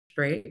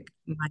break.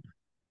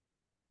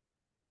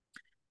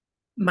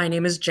 My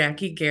name is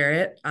Jackie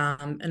Garrett,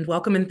 and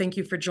welcome and thank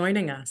you for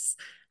joining us.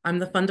 I'm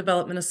the Fund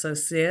Development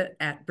Associate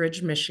at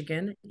Bridge,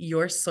 Michigan,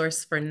 your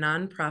source for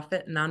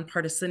nonprofit,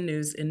 nonpartisan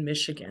news in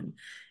Michigan.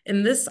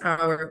 In this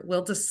hour,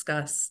 we'll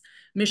discuss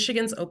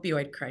Michigan's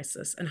opioid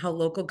crisis and how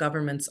local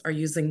governments are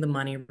using the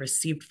money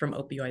received from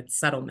opioid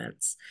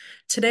settlements.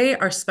 Today,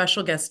 our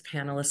special guest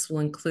panelists will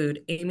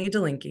include Amy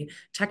Dolinky,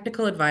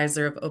 Technical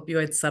Advisor of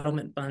Opioid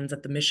Settlement Funds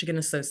at the Michigan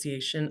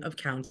Association of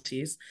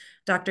Counties,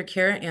 Dr.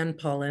 Cara Anne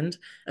Poland,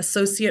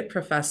 Associate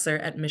Professor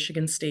at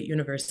Michigan State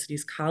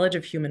University's College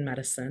of Human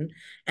Medicine,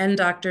 and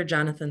Dr.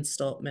 Jonathan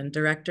Stoltman,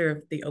 Director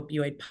of the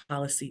Opioid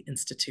Policy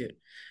Institute.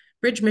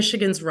 Bridge,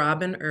 Michigan's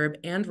Robin Erb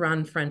and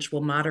Ron French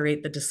will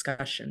moderate the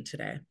discussion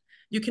today.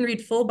 You can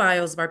read full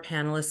bios of our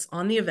panelists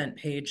on the event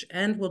page,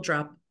 and we'll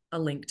drop a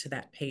link to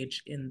that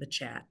page in the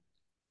chat.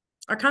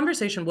 Our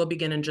conversation will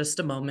begin in just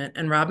a moment,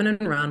 and Robin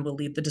and Ron will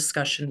lead the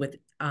discussion with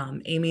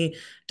Amy,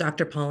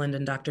 Dr. Poland,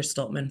 and Dr.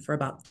 Stoltman for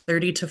about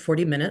 30 to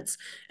 40 minutes,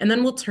 and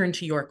then we'll turn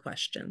to your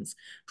questions.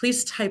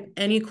 Please type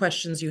any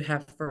questions you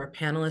have for our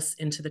panelists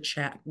into the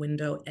chat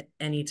window at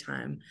any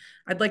time.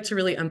 I'd like to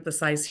really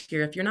emphasize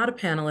here, if you're not a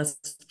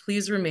panelist,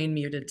 please remain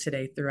muted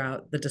today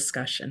throughout the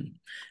discussion.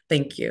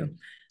 Thank you.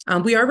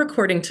 We are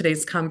recording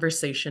today's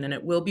conversation, and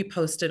it will be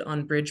posted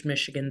on Bridge,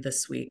 Michigan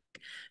this week.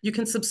 You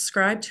can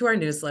subscribe to our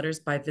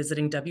newsletters by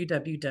visiting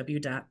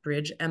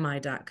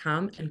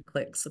www.bridgemi.com and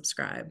click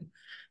subscribe.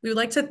 We would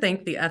like to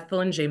thank the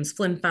Ethel and James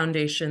Flynn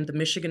Foundation, the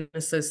Michigan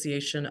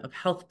Association of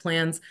Health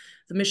Plans,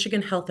 the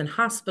Michigan Health and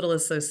Hospital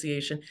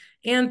Association,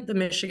 and the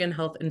Michigan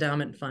Health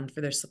Endowment Fund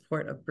for their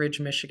support of Bridge,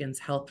 Michigan's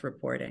health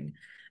reporting.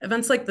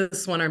 Events like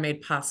this one are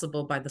made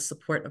possible by the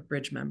support of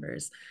Bridge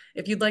members.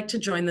 If you'd like to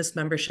join this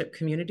membership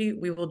community,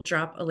 we will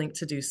drop a link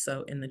to do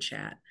so in the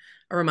chat.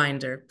 A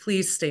reminder,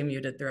 please stay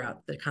muted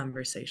throughout the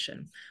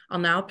conversation. I'll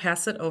now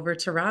pass it over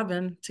to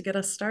Robin to get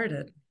us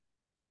started.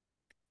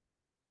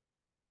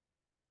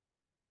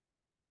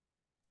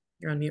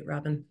 You're on mute,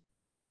 Robin.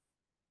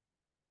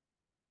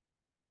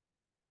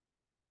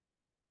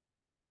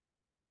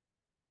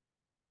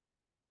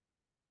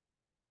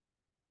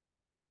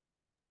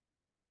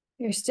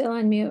 You're still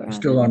on mute, Robin.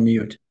 Still on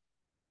mute.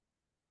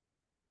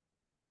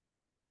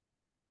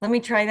 Let me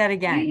try that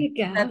again. There you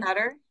go. Is that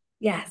better?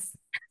 Yes.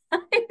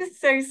 I'm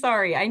so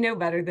sorry. I know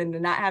better than to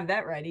not have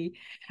that ready.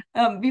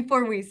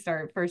 Before we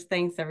start, first,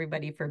 thanks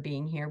everybody for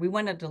being here. We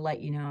wanted to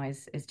let you know,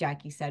 as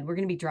Jackie said, we're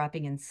going to be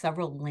dropping in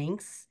several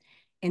links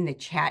in the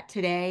chat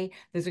today.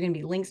 Those are going to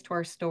be links to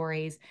our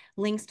stories,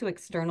 links to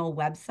external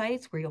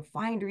websites where you'll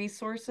find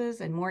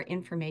resources and more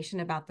information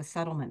about the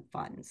settlement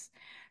funds.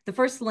 The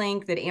first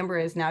link that Amber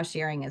is now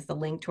sharing is the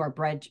link to our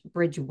Bridge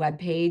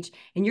webpage,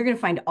 and you're going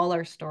to find all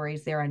our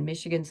stories there on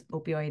Michigan's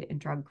opioid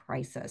and drug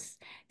crisis.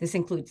 This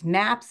includes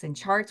maps and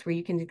charts where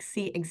you can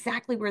see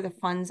exactly where the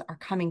funds are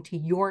coming to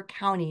your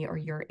county or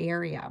your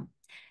area.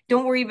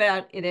 Don't worry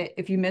about it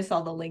if you miss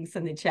all the links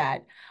in the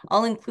chat.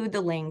 I'll include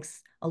the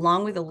links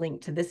along with a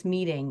link to this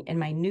meeting in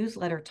my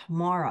newsletter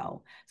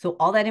tomorrow. So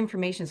all that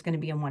information is going to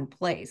be in one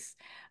place.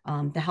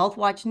 The Health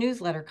Watch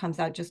newsletter comes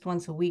out just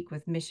once a week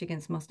with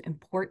Michigan's most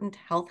important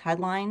health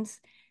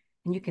headlines,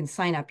 and you can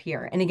sign up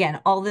here. And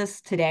again, all this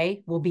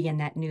today will be in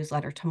that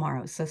newsletter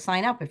tomorrow. So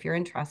sign up if you're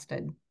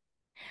interested.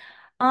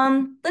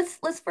 Let's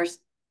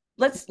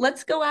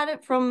go at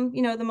it from,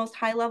 the most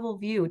high level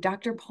view.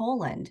 Dr.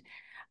 Poland,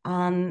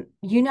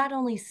 you not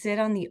only sit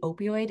on the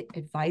Opioid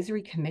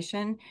Advisory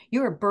Commission,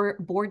 you're a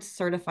board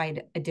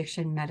certified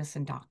addiction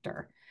medicine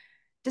doctor.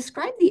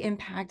 Describe the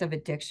impact of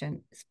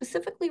addiction,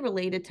 specifically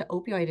related to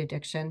opioid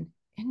addiction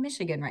in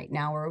Michigan right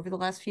now or over the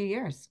last few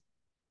years.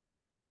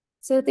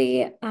 So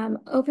the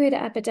opioid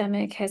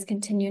epidemic has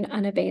continued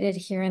unabated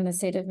here in the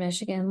state of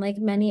Michigan. Like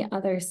many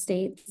other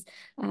states,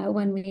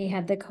 when we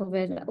had the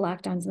COVID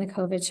lockdowns and the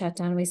COVID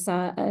shutdown, we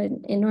saw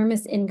an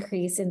enormous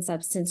increase in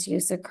substance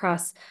use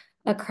across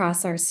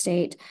our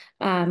state.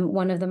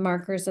 One of the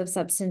markers of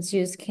substance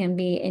use can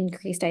be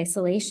increased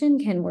isolation,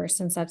 can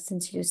worsen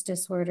substance use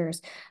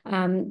disorders.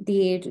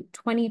 The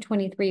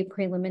 2023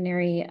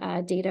 preliminary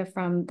data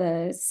from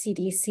the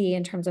CDC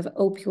in terms of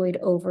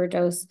opioid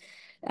overdose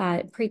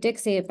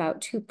predicts about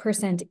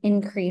 2%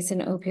 increase in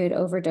opioid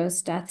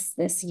overdose deaths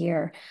this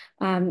year.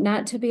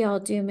 Not to be all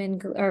doom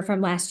and or from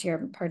last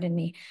year, pardon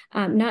me.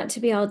 Not to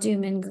be all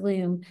doom and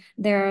gloom.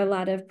 There are a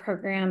lot of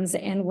programs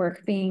and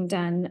work being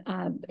done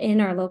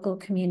in our local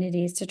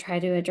communities to try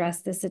to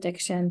address this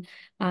addiction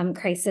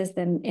crisis,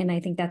 and I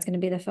think that's going to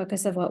be the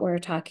focus of what we're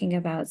talking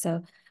about.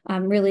 So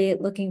I'm really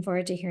looking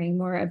forward to hearing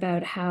more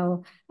about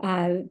how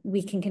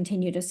we can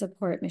continue to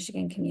support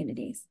Michigan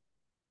communities.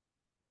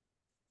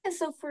 And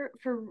so for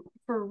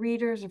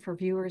readers or for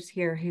viewers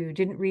here who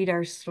didn't read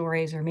our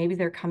stories, or maybe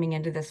they're coming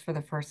into this for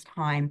the first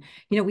time,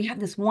 we have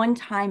this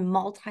one-time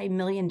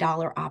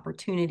multi-million-dollar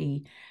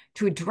opportunity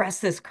to address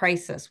this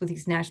crisis with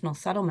these national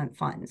settlement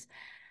funds.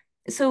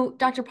 So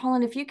Dr.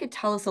 Poland, if you could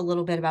tell us a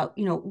little bit about,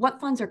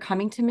 what funds are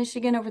coming to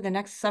Michigan over the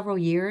next several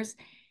years,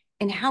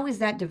 and how is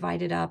that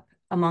divided up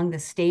among the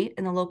state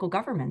and the local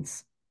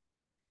governments?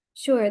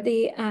 Sure.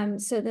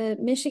 So the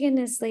Michigan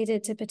is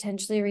slated to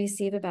potentially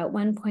receive about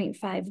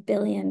 $1.5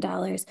 billion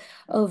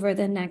over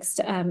the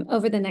next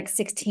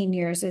 16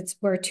 years.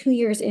 We're 2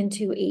 years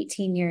into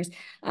 18 years.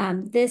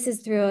 This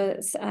is through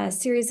a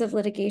series of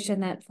litigation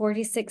that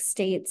 46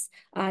 states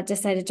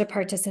decided to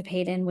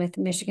participate in, with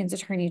Michigan's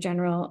Attorney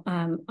General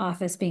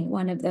office being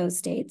one of those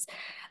states.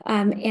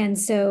 And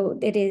so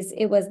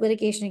it was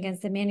litigation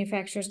against the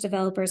manufacturers,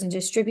 developers, and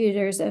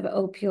distributors of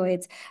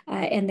opioids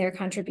and their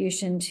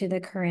contribution to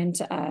the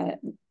current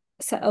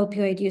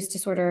opioid use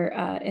disorder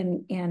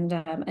and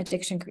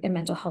addiction and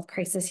mental health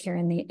crisis here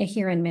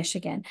in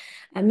Michigan.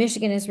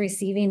 Michigan is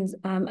receiving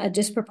a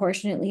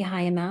disproportionately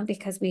high amount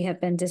because we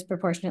have been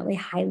disproportionately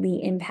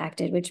highly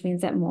impacted, which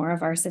means that more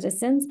of our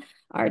citizens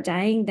are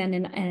dying than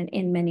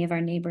in many of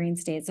our neighboring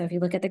states. So if you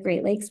look at the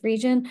Great Lakes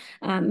region,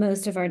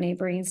 most of our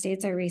neighboring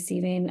states are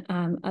receiving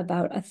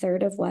about a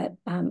third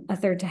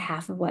to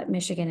half of what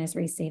Michigan is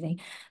receiving.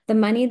 The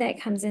money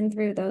that comes in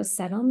through those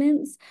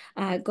settlements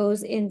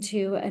goes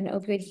into an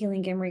opioid healing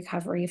and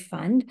recovery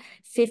fund.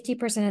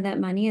 50% of that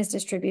money is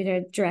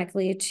distributed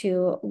directly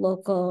to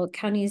local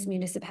counties,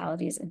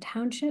 municipalities, and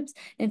townships,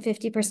 and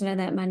 50% of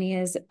that money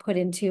is put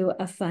into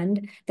a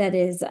fund that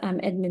is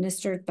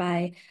administered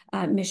by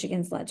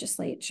Michigan's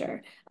legislature.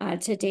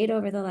 To date,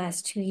 over the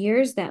last 2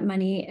 years, that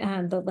money,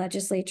 the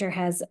legislature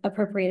has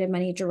appropriated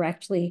money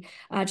directly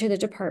to the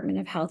Department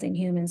of Health and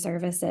Human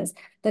Services.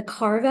 The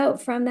carve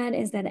out from that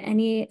is that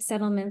any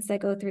settlements that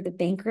go through the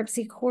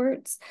bankruptcy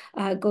courts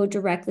go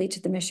directly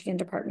to the Michigan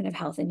Department of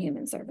Health and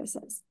Human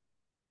Services.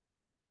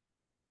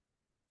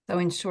 So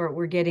in short,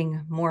 we're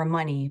getting more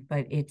money,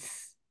 but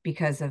it's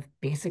because of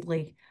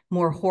basically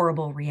more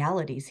horrible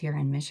realities here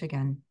in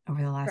Michigan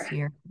over the last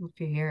few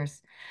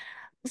years.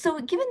 So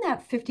given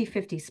that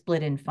 50-50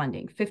 split in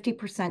funding,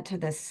 50% to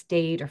the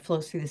state or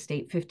flows through the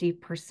state,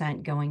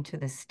 50% going to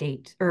the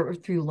state or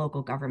through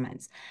local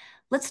governments.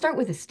 Let's start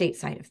with the state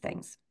side of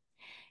things.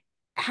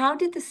 How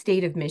did the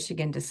state of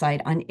Michigan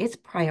decide on its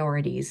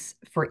priorities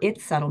for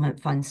its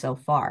settlement fund so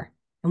far?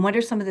 And what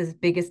are some of the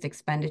biggest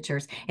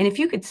expenditures? And if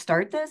you could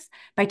start this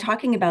by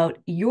talking about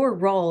your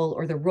role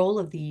or the role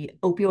of the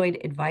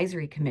Opioid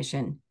Advisory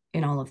Commission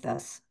in all of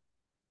this.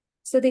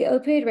 So the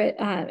Opioid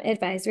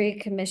Advisory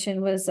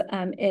Commission was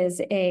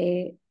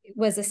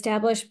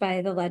established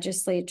by the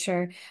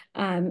legislature.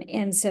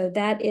 And so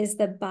that is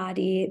the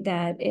body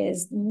that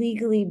is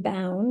legally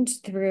bound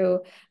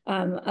through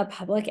a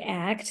public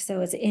act.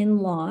 So it's in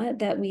law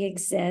that we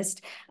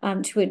exist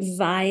to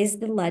advise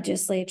the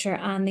legislature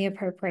on the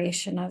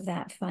appropriation of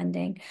that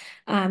funding.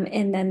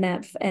 And then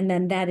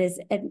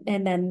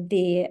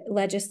the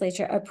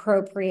legislature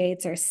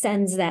appropriates or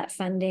sends that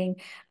funding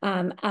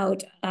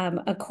out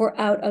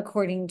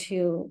according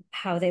to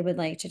how they would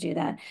like to do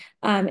that.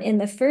 In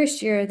the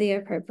first year of the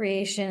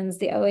appropriations,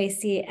 the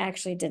OAC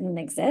actually didn't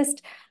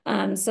exist.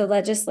 So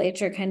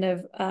legislature kind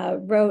of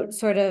wrote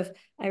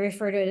I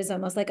refer to it as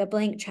almost like a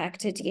blank check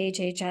to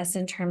DHHS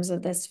in terms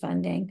of this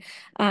funding.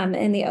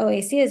 And the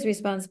OAC is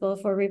responsible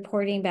for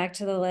reporting back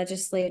to the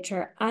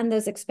legislature on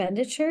those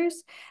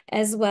expenditures,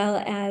 as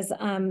well as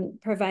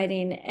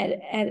providing,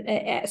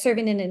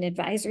 serving in an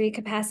advisory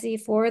capacity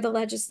for the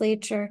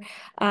legislature,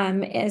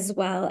 as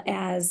well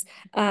as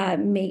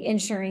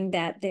ensuring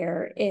that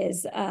there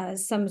is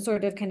some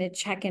sort of kind of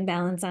check and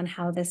balance on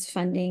how this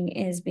funding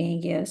is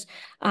being used.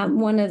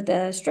 One of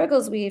the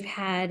struggles we've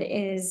had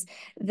is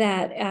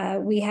that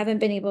we haven't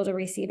been able to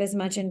receive as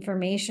much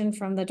information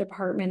from the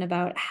department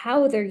about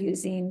how they're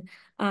using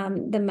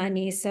the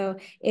money. So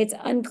it's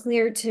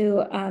unclear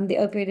to the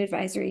Opioid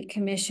Advisory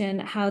Commission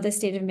how the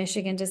state of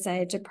Michigan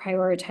decided to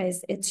prioritize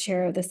its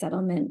share of the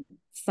settlement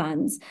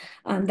funds.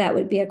 That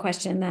would be a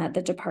question that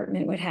the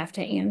department would have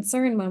to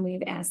answer. And when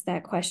we've asked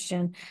that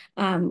question,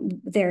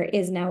 there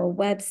is now a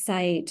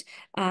website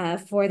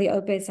for the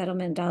opioid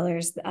settlement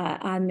dollars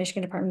on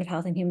Michigan Department of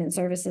Health and Human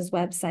Services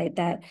website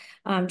that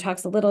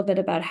talks a little bit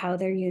about how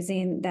they're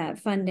using that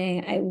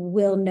funding. I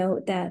will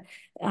note that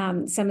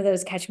some of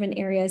those catchment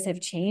areas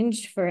have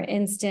changed. For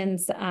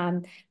instance,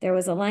 there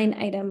was a line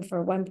item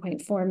for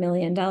 $1.4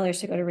 million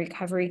to go to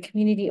recovery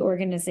community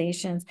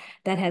organizations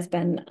that has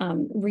been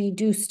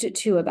reduced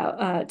to about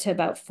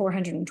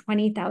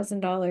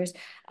 $420,000,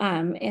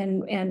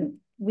 and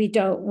we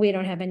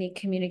don't have any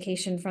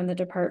communication from the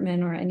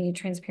department or any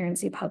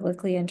transparency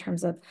publicly in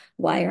terms of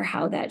why or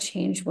how that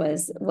change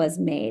was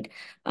made.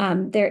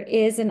 There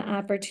is an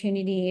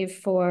opportunity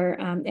for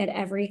at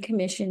every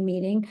commission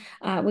meeting,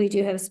 we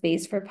do have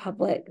space for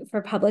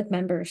public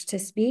members to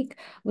speak.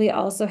 We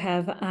also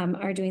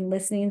are doing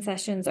listening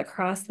sessions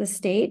across the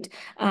state,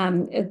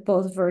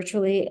 both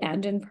virtually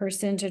and in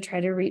person, to try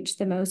to reach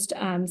the most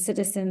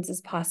citizens as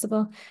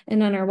possible.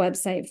 And on our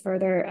website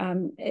further,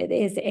 it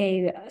is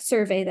a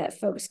survey that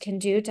folks can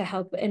do to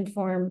help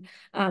inform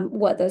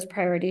what those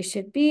priorities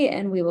should be,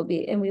 and we will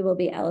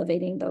be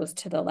elevating those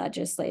to the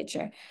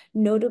legislature.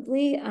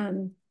 Notably,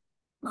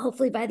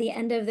 hopefully by the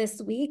end of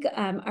this week,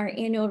 our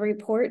annual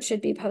report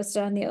should be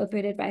posted on the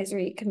Opioid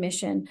Advisory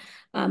Commission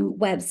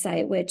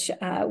website, which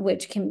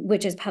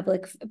is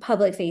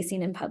public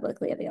facing and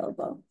publicly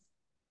available.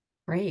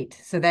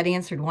 Great. So that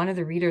answered one of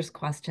the readers'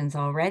 questions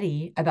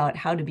already about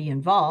how to be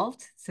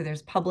involved. So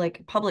there's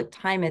public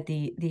time at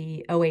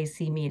the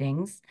OAC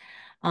meetings.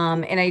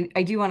 And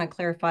I do want to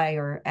clarify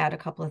or add a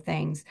couple of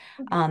things.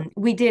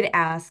 We did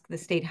ask the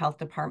state health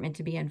department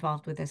to be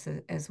involved with this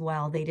as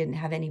well. They didn't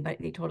have anybody,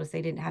 they told us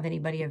they didn't have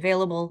anybody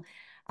available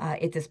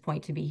at this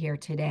point to be here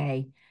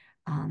today.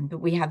 But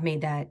we have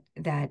made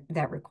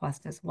that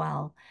request as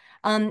well.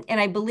 And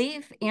I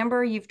believe,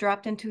 Amber, you've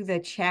dropped into the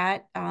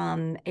chat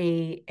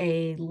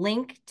a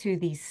link to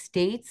the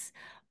state's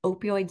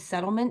opioid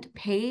settlement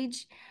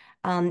page.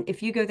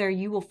 If you go there,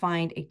 you will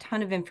find a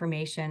ton of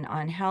information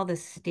on how the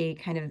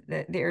state kind of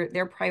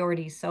their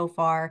priorities so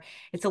far.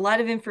 It's a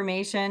lot of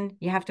information.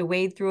 You have to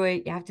wade through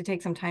it. You have to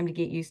take some time to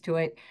get used to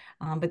it.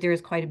 But there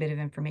is quite a bit of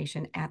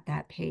information at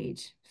that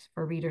page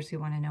for readers who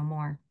want to know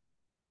more.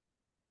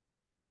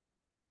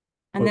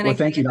 And then Well,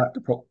 thank you,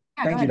 Dr.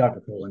 Yeah, Thank you,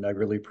 Dr. Poland. I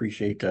really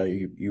appreciate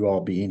you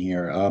all being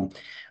here.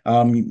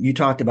 You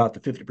talked about the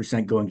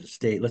 50% going to the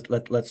state.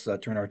 Let's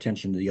turn our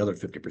attention to the other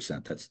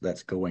 50%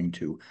 that's going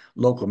to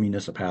local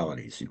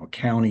municipalities,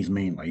 counties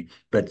mainly,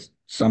 but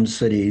some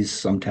cities,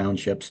 some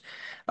townships.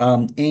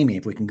 Amy,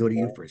 if we can go to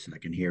you for a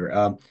second here.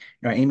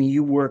 Now, Amy,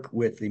 you work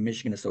with the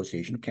Michigan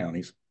Association of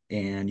Counties,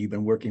 and you've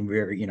been working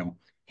very,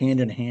 hand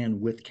in hand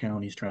with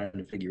counties, trying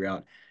to figure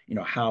out,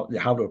 how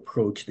to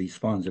approach these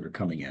funds that are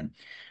coming in.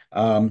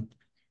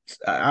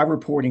 Our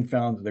reporting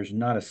found that there's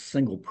not a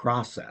single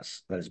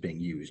process that is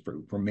being used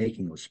for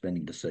making those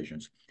spending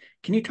decisions.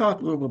 Can you talk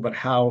a little bit about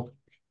how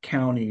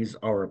counties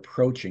are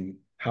approaching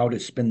how to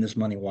spend this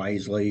money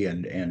wisely,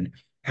 and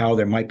how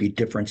there might be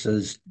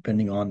differences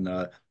depending on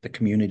the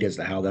community as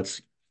to how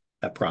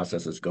that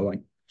process is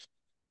going?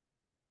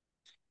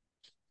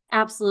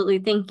 Absolutely.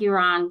 Thank you,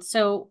 Ron.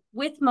 So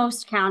with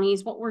most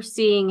counties, what we're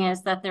seeing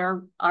is that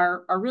there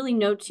are really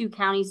no two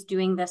counties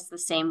doing this the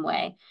same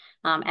way.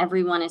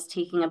 Everyone is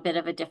taking a bit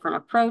of a different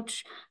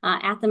approach.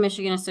 At the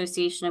Michigan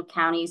Association of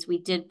Counties, we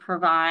did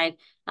provide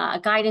a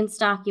guidance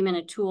document,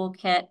 a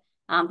toolkit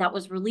that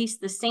was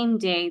released the same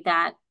day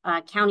that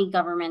county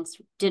governments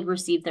did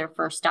receive their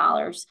first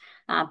dollars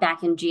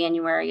back in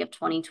January of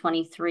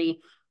 2023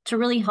 to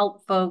really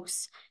help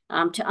folks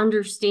to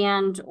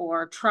understand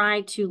or try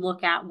to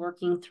look at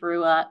working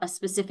through a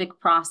specific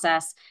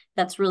process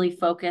that's really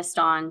focused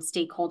on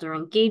stakeholder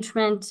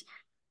engagement,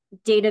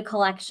 data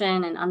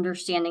collection, and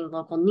understanding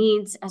local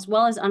needs, as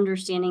well as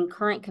understanding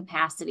current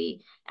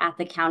capacity at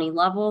the county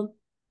level,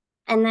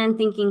 and then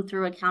thinking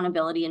through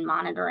accountability and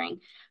monitoring.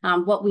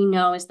 What we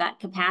know is that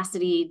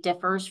capacity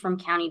differs from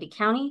county to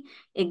county.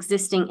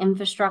 Existing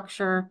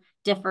infrastructure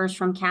differs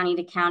from county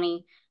to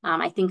county.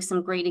 I think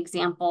some great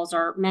examples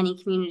are many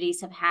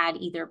communities have had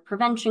either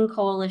prevention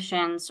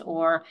coalitions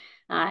or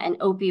an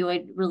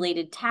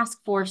opioid-related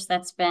task force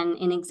that's been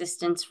in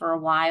existence for a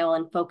while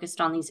and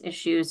focused on these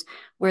issues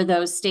where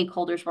those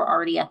stakeholders were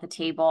already at the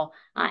table.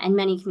 And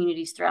many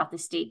communities throughout the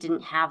state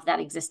didn't have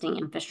that existing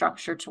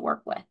infrastructure to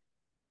work with.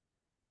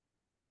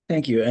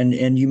 Thank you.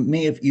 And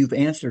you've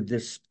answered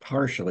this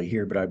partially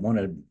here, but I want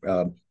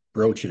to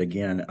broach it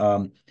again.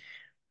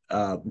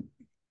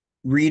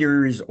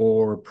 Readers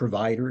or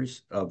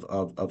providers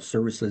of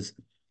services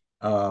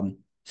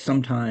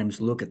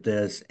sometimes look at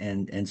this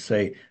and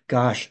say,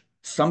 gosh,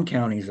 some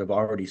counties have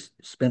already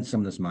spent some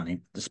of this money,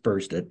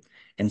 dispersed it,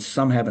 and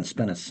some haven't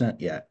spent a cent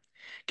yet.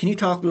 Can you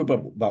talk a little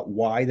bit about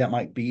why that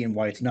might be and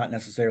why it's not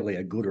necessarily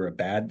a good or a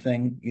bad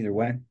thing either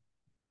way?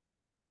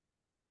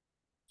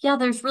 Yeah,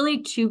 there's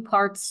really two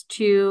parts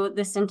to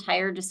this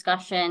entire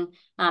discussion.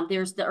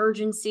 There's the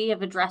urgency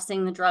of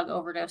addressing the drug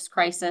overdose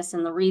crisis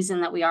and the reason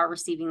that we are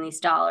receiving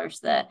these dollars,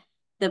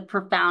 the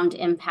profound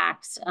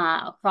impacts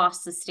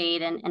across the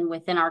state and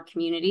within our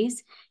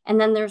communities.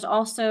 And then there's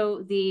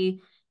also the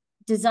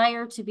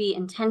desire to be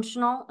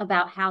intentional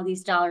about how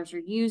these dollars are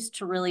used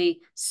to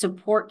really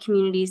support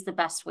communities the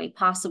best way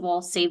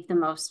possible, save the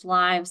most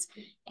lives,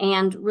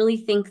 and really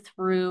think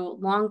through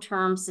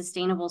long-term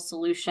sustainable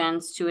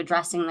solutions to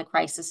addressing the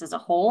crisis as a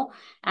whole,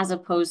 as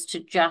opposed to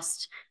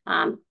just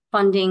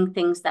funding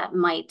things that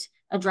might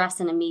address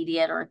an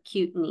immediate or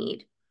acute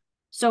need.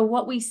 So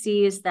what we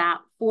see is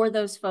that for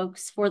those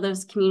folks, for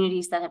those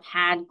communities that have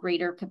had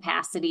greater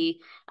capacity,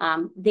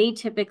 they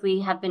typically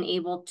have been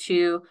able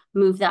to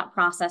move that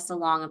process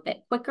along a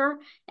bit quicker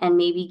and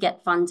maybe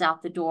get funds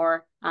out the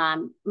door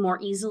more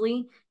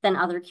easily than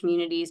other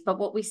communities. But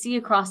what we see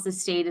across the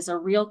state is a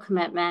real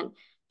commitment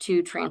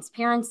to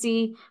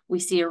transparency.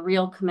 We see a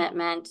real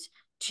commitment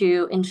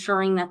to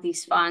ensuring that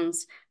these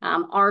funds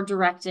are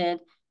directed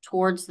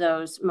towards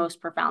those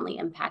most profoundly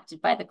impacted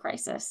by the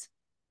crisis.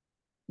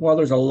 Well,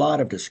 there's a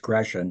lot of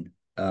discretion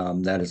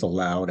that is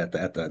allowed at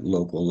the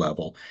local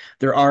level.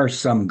 There are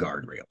some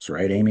guardrails,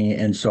 right, Amy?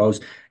 And so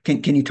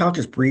can you talk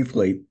just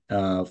briefly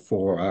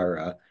for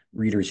our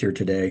readers here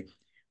today,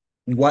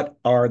 what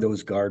are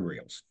those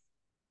guardrails?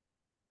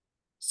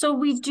 So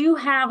we do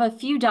have a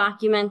few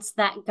documents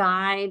that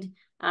guide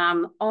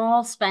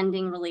all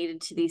spending related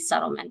to these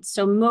settlements.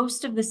 So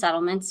most of the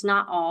settlements,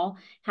 not all,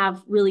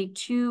 have really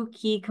two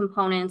key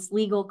components,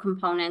 legal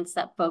components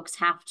that folks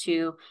have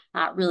to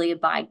really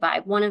abide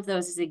by. One of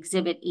those is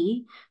Exhibit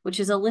E, which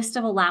is a list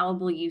of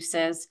allowable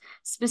uses,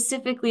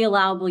 specifically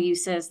allowable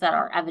uses that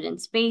are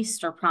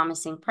evidence-based or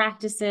promising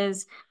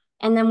practices.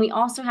 And then we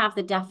also have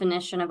the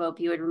definition of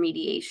opioid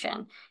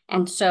remediation.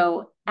 And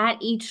so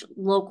at each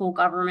local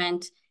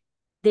government,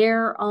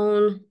 their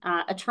own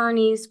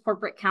attorneys,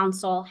 corporate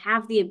counsel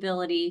have the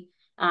ability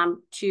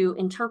to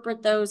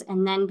interpret those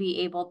and then be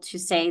able to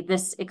say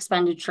this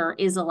expenditure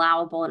is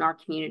allowable in our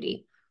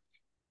community.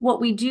 What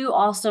we do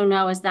also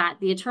know is that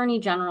the Attorney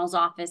General's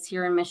office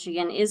here in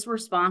Michigan is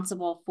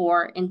responsible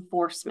for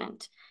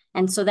enforcement.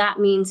 And so that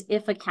means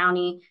if a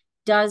county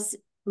does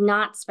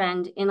not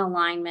spend in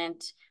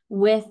alignment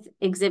with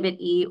Exhibit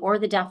E or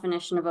the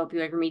definition of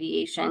opioid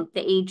remediation,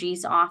 the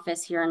AG's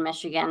office here in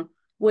Michigan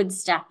would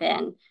step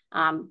in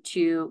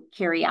to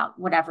carry out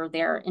whatever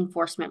their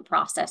enforcement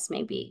process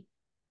may be.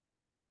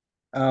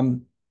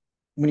 When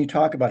you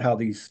talk about how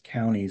these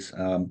counties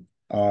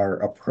are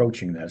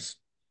approaching this,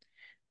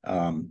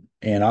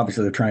 and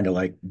obviously they're trying to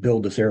like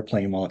build this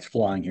airplane while it's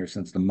flying here,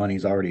 since some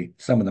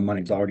of the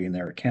money's already in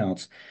their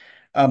accounts.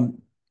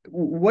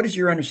 What is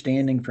your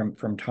understanding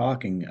from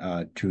talking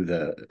to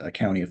the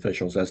county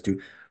officials as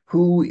to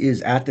who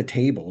is at the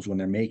tables when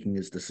they're making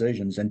these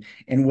decisions, and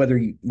whether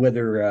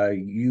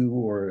you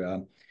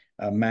or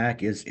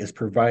Mac is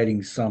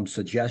providing some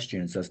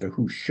suggestions as to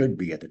who should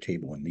be at the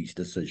table when these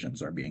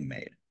decisions are being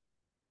made?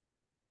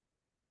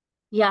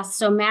 Yes,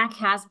 so MAC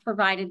has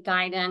provided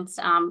guidance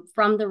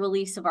from the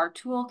release of our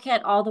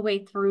toolkit all the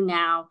way through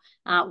now,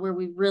 where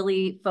we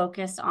really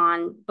focus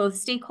on both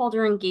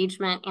stakeholder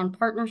engagement and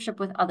partnership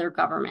with other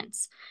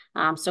governments.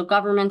 So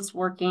governments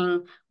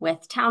working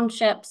with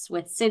townships,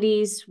 with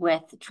cities,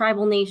 with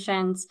tribal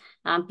nations,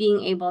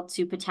 being able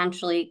to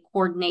potentially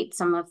coordinate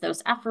some of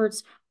those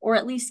efforts, or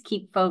at least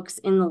keep folks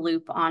in the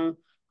loop on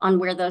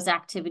where those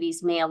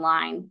activities may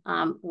align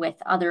with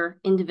other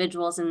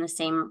individuals in the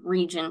same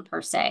region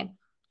per se.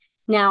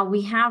 Now,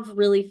 we have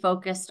really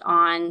focused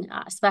on,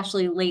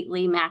 especially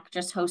lately, MAC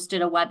just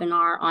hosted a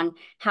webinar on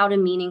how to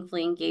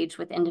meaningfully engage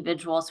with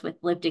individuals with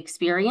lived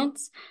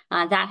experience.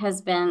 That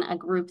has been a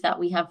group that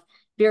we have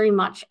very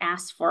much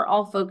asked for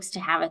all folks to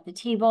have at the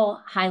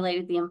table,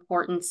 highlighted the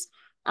importance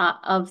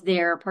of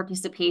their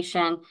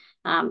participation,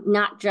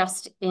 not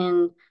just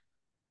in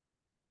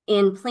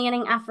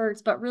planning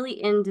efforts, but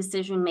really in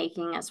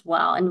decision-making as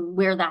well, and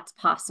where that's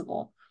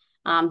possible.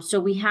 So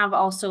we have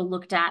also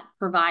looked at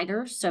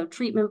providers, so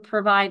treatment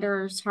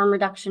providers, harm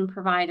reduction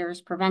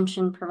providers,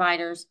 prevention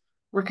providers,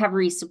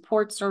 recovery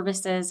support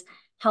services,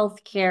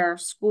 healthcare,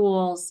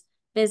 schools,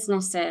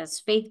 businesses,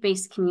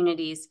 faith-based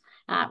communities,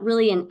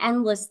 really an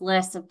endless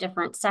list of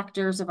different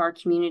sectors of our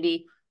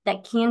community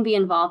that can be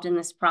involved in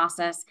this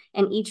process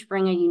and each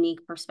bring a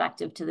unique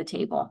perspective to the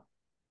table.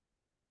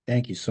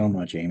 Thank you so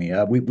much, Amy.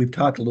 We've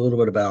talked a little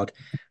bit about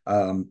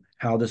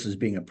how this is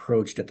being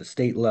approached at the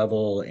state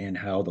level and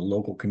how the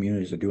local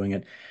communities are doing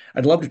it.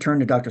 I'd love to turn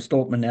to Dr.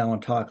 Stoltman now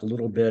and talk a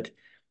little bit.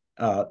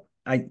 Dr.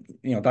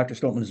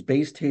 Stoltman is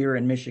based here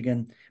in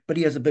Michigan, but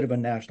he has a bit of a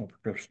national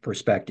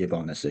perspective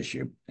on this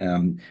issue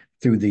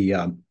through the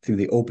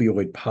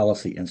Opioid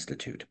Policy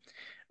Institute.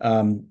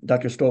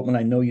 Dr. Stoltman,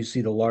 I know you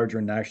see the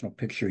larger national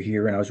picture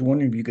here, and I was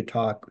wondering if you could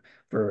talk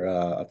for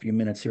a few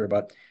minutes here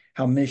about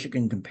how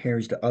Michigan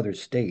compares to other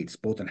states,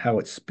 both in how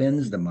it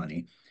spends the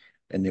money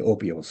and the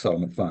opioid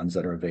settlement funds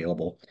that are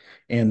available,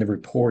 and the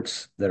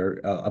reports that are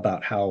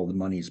about how the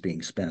money is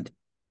being spent.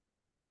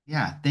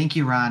 Yeah, thank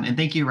you, Ron. And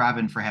thank you,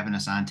 Robin, for having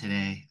us on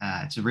today.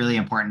 It's a really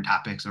important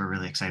topic, so we're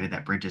really excited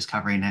that Bridge is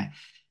covering it. And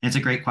it's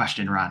a great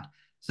question, Ron.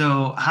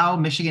 So how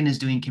Michigan is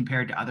doing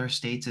compared to other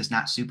states is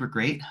not super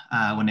great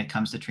when it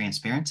comes to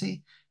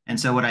transparency. And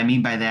so what I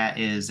mean by that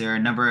is there are a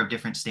number of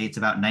different states,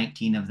 about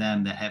 19 of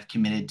them, that have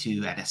committed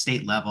to, at a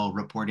state level,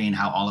 reporting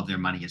how all of their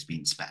money is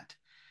being spent.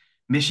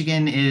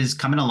 Michigan is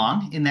coming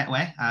along in that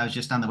way. I was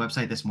just on the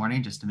website this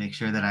morning just to make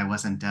sure that I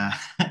wasn't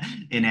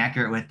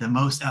inaccurate with the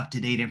most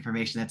up-to-date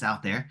information that's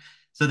out there.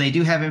 So they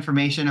do have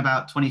information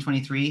about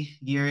 2023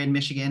 year in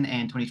Michigan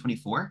and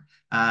 2024.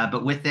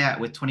 But with that,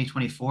 with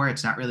 2024,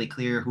 it's not really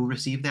clear who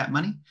received that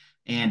money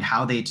and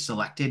how they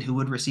selected who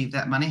would receive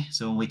that money.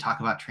 So when we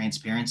talk about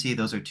transparency,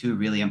 those are two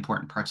really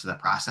important parts of the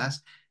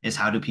process, is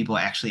how do people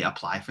actually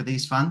apply for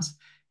these funds?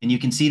 And you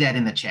can see that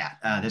in the chat.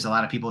 There's a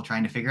lot of people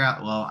trying to figure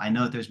out, well, I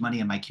know that there's money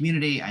in my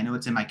community. I know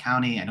it's in my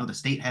county. I know the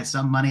state has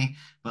some money,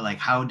 but like,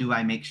 how do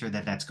I make sure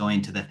that that's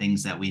going to the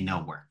things that we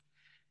know work?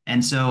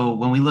 And so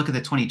when we look at the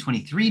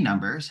 2023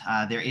 numbers,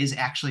 there is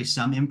actually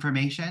some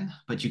information,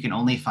 but you can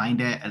only find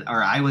it,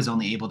 or I was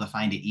only able to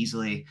find it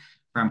easily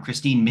from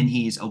Christine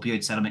Minhey's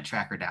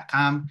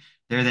opioidsettlementtracker.com.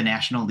 They're the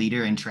national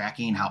leader in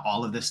tracking how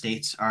all of the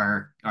states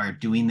are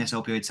doing this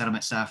opioid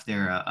settlement stuff.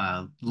 They're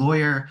a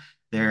lawyer.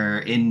 They're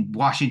in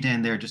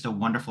Washington. They're just a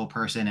wonderful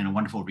person and a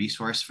wonderful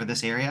resource for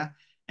this area.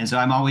 And so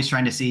I'm always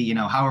trying to see,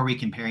 how are we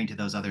comparing to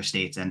those other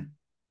states? And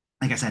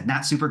like I said,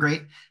 not super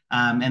great.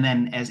 And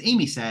then, as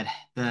Amy said,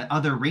 the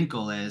other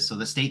wrinkle is, so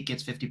the state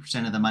gets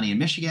 50% of the money in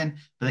Michigan,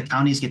 but the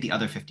counties get the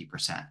other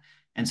 50%.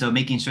 And so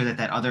making sure that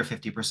that other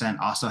 50%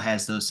 also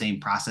has those same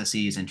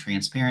processes and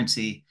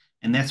transparency.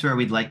 And that's where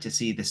we'd like to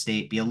see the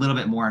state be a little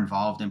bit more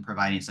involved in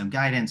providing some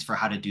guidance for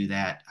how to do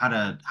that, how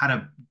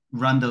to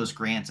run those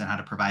grants and how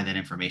to provide that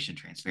information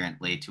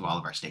transparently to all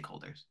of our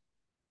stakeholders.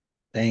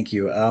 Thank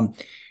you. Uh,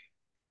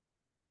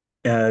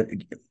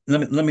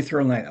 let me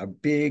throw in a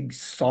big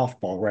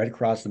softball right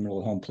across the middle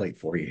of the home plate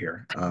for you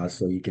here,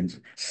 so you can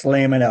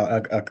slam it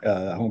out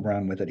a home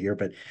run with it here.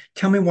 But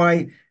tell me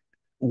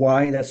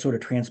why that sort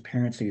of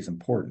transparency is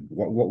important.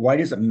 Why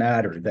does it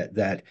matter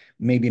that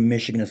maybe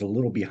Michigan is a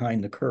little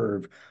behind the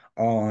curve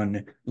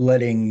on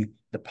letting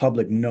the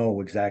public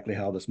know exactly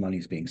how this money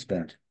is being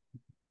spent?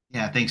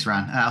 Yeah, thanks,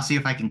 Ron. I'll see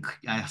if I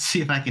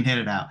can hit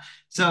it out.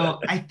 So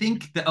I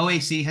think the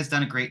OAC has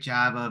done a great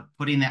job of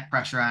putting that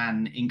pressure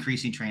on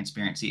increasing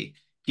transparency.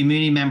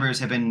 Community members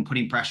have been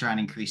putting pressure on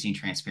increasing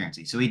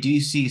transparency. So we do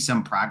see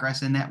some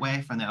progress in that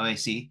way from the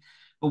OAC.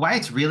 But why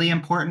it's really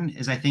important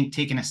is, I think,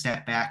 taking a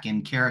step back,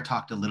 and Cara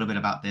talked a little bit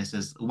about this,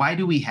 is why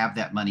do we have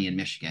that money in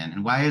Michigan?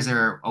 And why is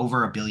there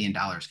over $1 billion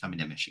coming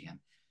to Michigan?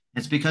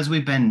 It's because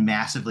we've been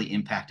massively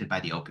impacted by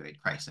the opioid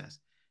crisis.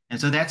 And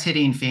so that's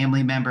hitting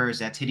family members,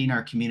 that's hitting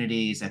our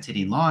communities, that's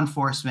hitting law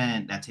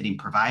enforcement, that's hitting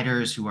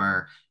providers who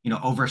are,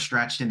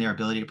 overstretched in their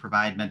ability to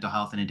provide mental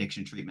health and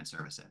addiction treatment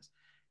services.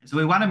 And so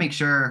we want to make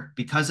sure,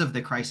 because of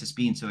the crisis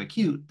being so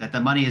acute, that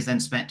the money is then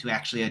spent to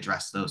actually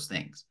address those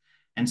things.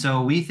 And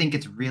so we think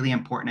it's really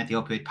important at the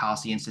Opioid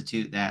Policy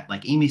Institute that,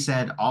 like Amy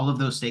said, all of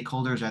those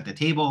stakeholders are at the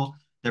table.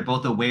 They're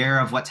both aware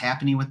of what's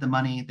happening with the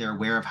money. They're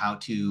aware of how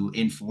to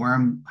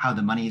inform how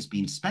the money is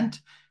being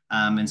spent.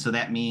 And so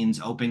that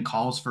means open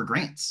calls for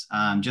grants.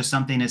 Just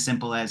something as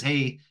simple as,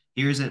 hey,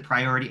 here's a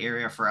priority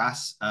area for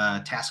us.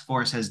 Task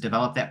force has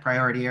developed that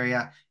priority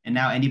area, and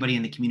now anybody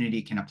in the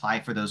community can apply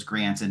for those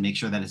grants and make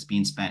sure that it's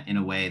being spent in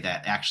a way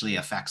that actually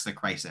affects the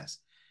crisis.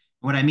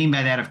 What I mean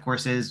by that, of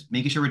course, is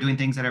making sure we're doing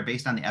things that are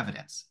based on the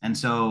evidence. And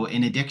so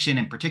in addiction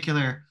in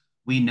particular,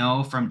 we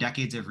know from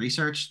decades of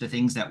research the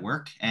things that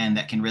work and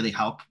that can really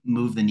help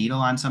move the needle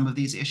on some of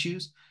these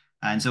issues.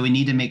 And so we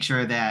need to make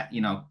sure that,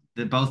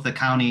 both the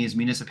counties,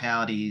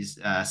 municipalities,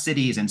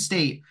 cities, and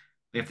state,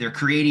 if they're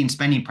creating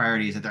spending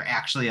priorities, that they're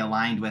actually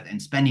aligned with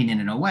and spending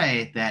in a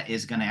way that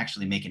is going to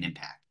actually make an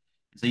impact.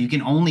 So you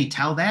can only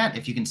tell that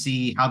if you can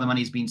see how the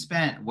money is being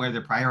spent, where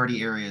the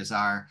priority areas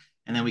are,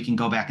 and then we can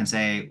go back and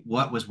say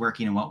what was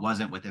working and what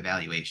wasn't with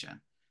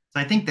evaluation. So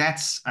I think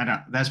that's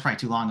probably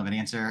too long of an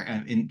answer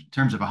in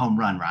terms of a home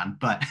run, Ron,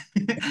 but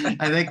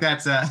I think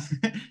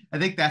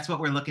that's what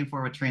we're looking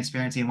for with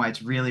transparency and why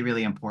it's really,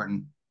 really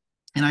important.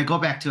 And I go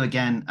back to,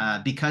 again,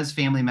 because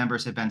family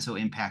members have been so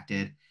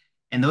impacted,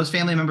 and those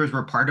family members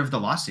were part of the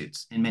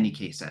lawsuits in many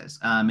cases,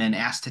 and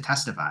asked to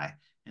testify.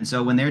 And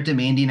so when they're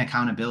demanding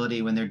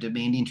accountability, when they're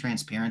demanding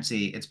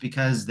transparency, it's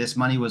because this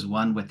money was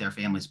won with their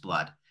family's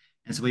blood.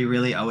 And so we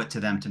really owe it to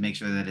them to make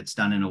sure that it's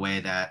done in a way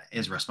that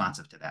is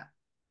responsive to that.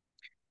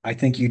 I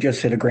think you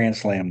just hit a grand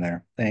slam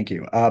there. Thank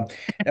you.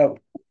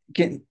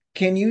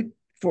 Can you,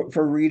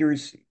 for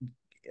readers,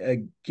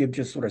 give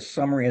just sort of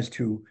summary as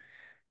to,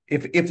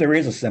 if there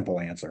is a simple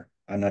answer,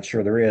 I'm not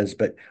sure there is,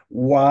 but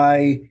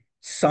why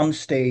some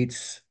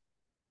states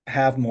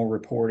have more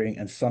reporting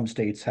and some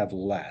states have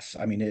less?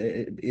 I mean,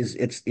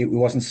 it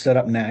wasn't set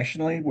up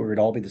nationally where it'd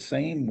all be the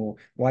same. Well,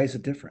 why is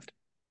it different?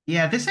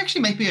 Yeah, this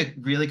actually might be a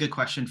really good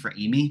question for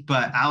Amy,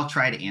 but I'll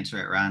try to answer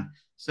it, Ron.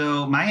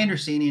 So my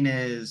understanding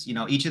is,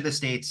 each of the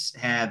states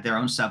had their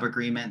own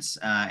sub-agreements,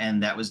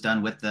 and that was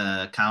done with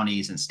the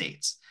counties and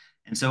states.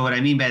 And so what I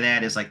mean by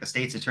that is, like, the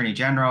state's attorney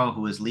general,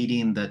 who is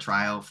leading the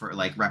trial for,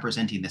 like,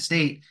 representing the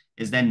state,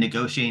 is then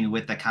negotiating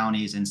with the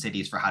counties and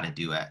cities for how to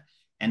do it.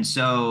 And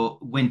so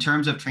in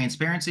terms of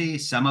transparency,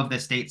 some of the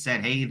states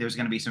said, hey, there's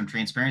going to be some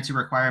transparency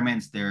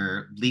requirements. There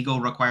are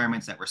legal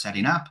requirements that we're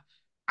setting up.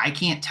 I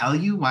can't tell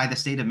you why the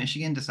state of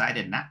Michigan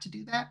decided not to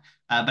do that,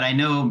 but I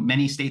know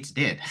many states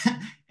did.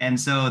 And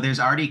so there's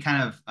already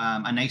kind of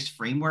a nice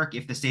framework.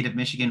 If the state of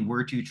Michigan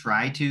were to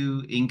try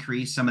to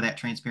increase some of that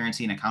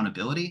transparency and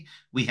accountability,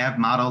 we have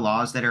model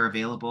laws that are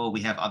available.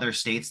 We have other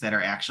states that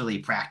are actually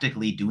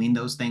practically doing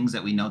those things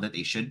that we know that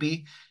they should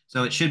be.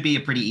 So it should be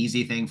a pretty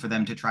easy thing for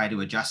them to try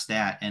to adjust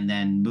that and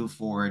then move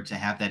forward to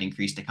have that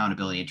increased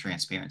accountability and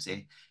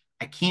transparency.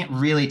 I can't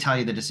really tell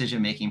you the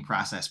decision-making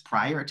process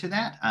prior to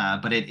that,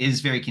 but it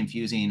is very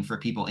confusing for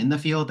people in the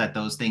field that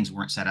those things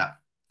weren't set up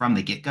from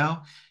the get-go.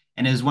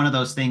 And it was one of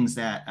those things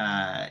that,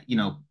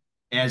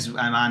 as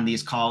I'm on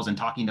these calls and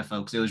talking to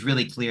folks, it was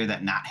really clear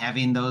that not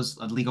having those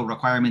legal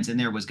requirements in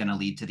there was going to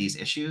lead to these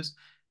issues.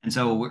 And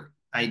so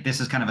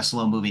this is kind of a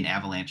slow-moving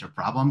avalanche of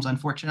problems,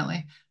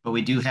 unfortunately, but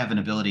we do have an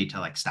ability to,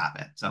 like, stop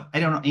it. So I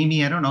don't know,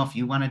 Amy, I don't know if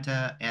you wanted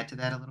to add to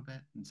that a little bit.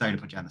 I'm sorry to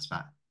put you on the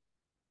spot.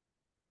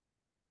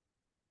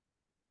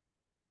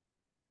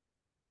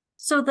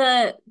 So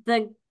the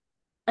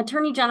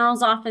Attorney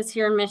General's office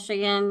here in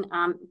Michigan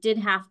did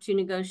have to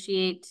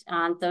negotiate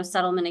those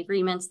settlement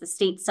agreements, the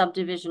state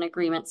subdivision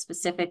agreement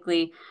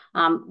specifically,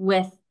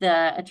 with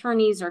the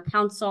attorneys or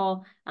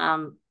counsel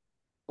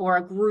or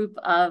a group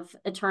of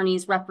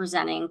attorneys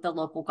representing the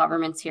local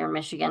governments here in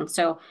Michigan.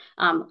 So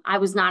I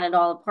was not at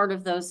all a part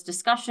of those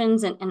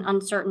discussions and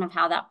uncertain of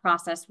how that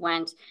process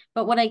went.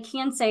 But what I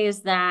can say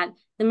is that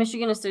the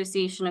Michigan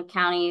Association of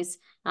Counties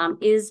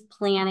is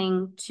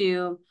planning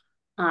to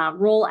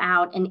roll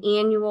out an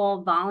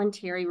annual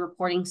voluntary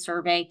reporting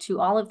survey to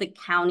all of the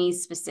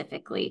counties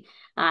specifically.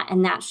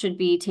 And that should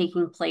be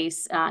taking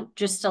place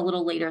just a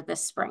little later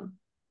this spring.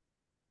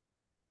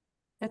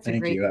 That's Thank a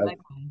great you.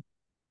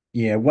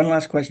 Yeah, one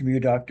last question for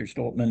you, Dr.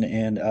 Stoltman,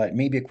 and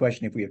maybe a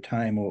question if we have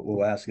time,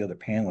 we'll ask the other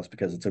panelists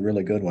because it's a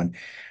really good one.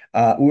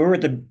 We're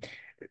at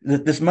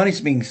this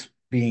money's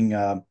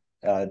being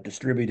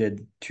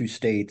distributed to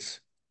states,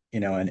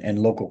 and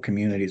local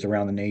communities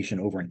around the nation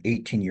over an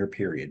 18-year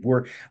period.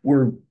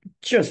 We're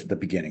just at the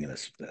beginning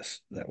of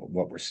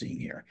what we're seeing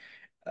here.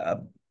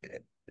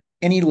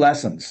 Any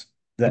lessons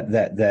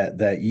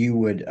that you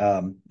would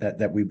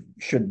that we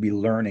should be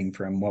learning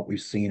from what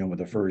we've seen over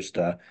the first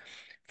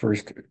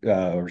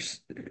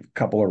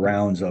couple of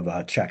rounds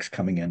of checks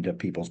coming into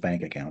people's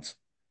bank accounts?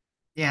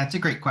 Yeah, it's a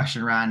great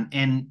question, Ron.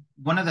 And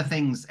one of the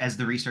things as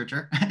the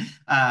researcher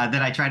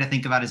that I try to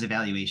think about is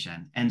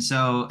evaluation. And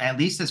so at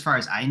least as far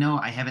as I know,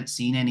 I haven't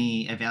seen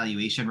any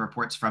evaluation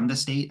reports from the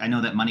state. I know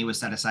that money was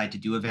set aside to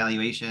do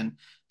evaluation,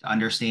 to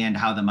understand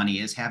how the money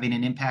is having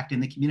an impact in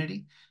the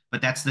community.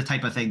 But that's the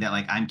type of thing that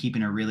I'm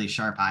keeping a really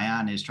sharp eye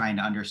on, is trying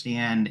to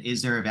understand,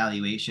 is there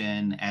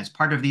evaluation as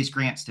part of these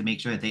grants to make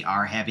sure that they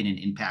are having an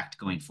impact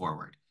going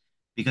forward?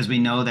 Because we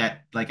know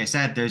that, like I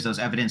said, there's those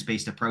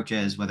evidence-based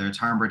approaches, whether it's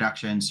harm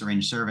reduction,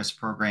 syringe service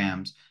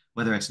programs,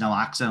 whether it's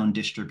naloxone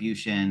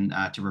distribution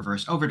to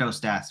reverse overdose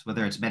deaths,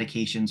 whether it's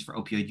medications for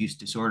opioid use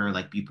disorder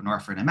like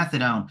buprenorphine and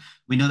methadone.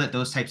 We know that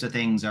those types of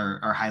things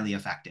are highly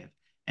effective.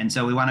 And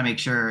so we want to make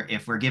sure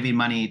if we're giving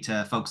money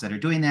to folks that are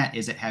doing that,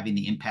 is it having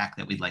the impact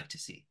that we'd like to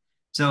see?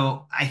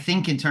 So I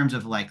think in terms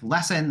of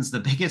lessons, the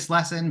biggest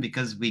lesson,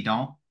 because we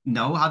don't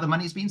know how the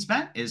money is being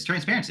spent, is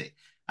transparency.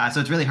 So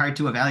it's really hard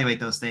to evaluate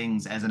those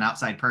things as an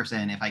outside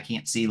person if I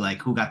can't see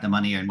who got the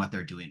money and what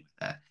they're doing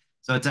with it.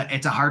 So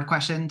it's a hard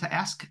question to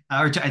ask,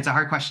 or it's a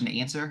hard question to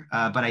answer.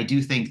 But I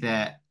do think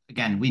that,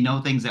 again, we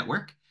know things that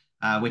work,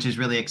 which is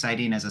really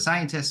exciting as a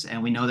scientist,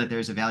 and we know that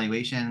there's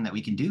evaluation that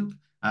we can do.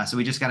 So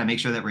we just got to make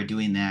sure that we're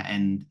doing that.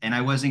 And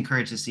I was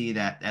encouraged to see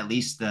that at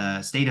least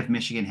the state of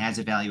Michigan has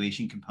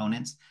evaluation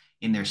components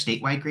in their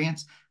statewide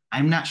grants.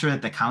 I'm not sure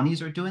that the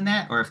counties are doing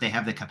that, or if they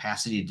have the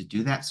capacity to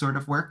do that sort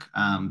of work,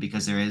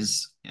 because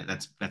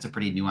that's a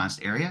pretty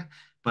nuanced area.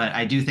 But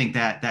I do think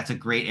that that's a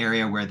great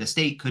area where the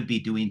state could be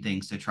doing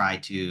things to try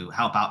to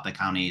help out the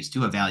counties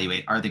to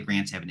evaluate, are the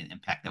grants having an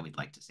impact that we'd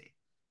like to see?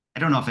 I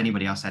don't know if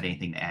anybody else had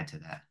anything to add to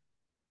that.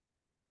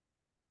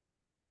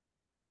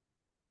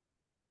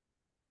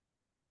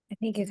 I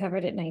think you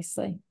covered it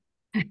nicely.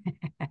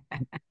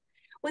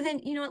 Well,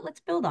 then, let's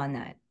build on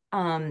that.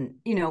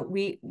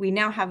 We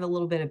now have a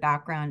little bit of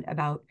background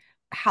about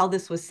how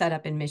this was set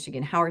up in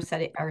Michigan, how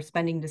our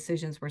spending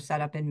decisions were set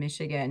up in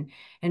Michigan.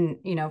 And,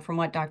 from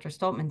what Dr.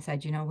 Stoltman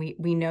said,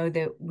 we know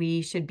that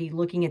we should be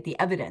looking at the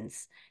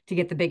evidence to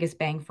get the biggest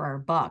bang for our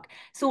buck.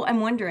 So I'm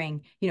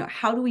wondering,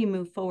 how do we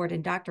move forward?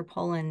 And Dr.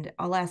 Poland,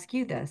 I'll ask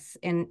you this,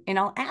 and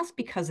I'll ask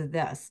because of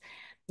this.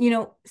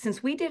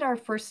 Since we did our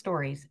first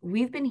stories,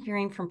 we've been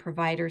hearing from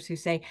providers who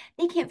say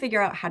they can't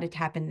figure out how to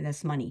tap into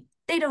this money.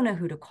 They don't know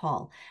who to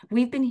call.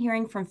 We've been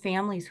hearing from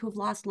families who've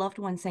lost loved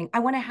ones saying, I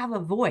want to have a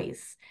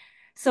voice.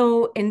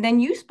 So, and then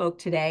you spoke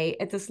today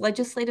at this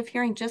legislative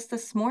hearing just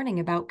this morning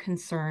about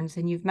concerns,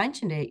 and you've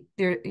mentioned it,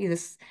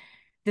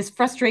 this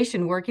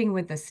frustration working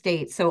with the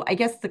state. So I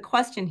guess the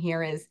question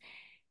here is,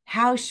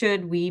 how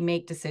should we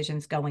make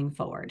decisions going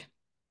forward?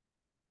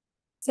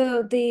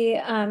 So the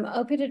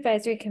Opioid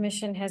Advisory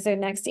Commission has their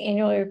next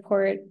annual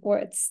report, or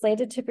it's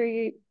slated to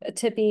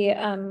be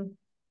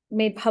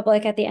made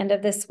public at the end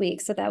of this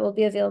week. So that will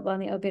be available on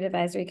the Opioid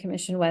Advisory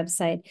Commission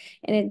website.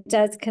 And it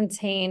does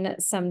contain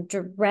some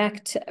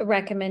direct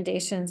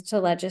recommendations to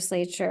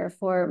legislature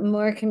for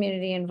more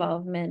community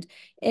involvement,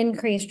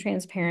 increased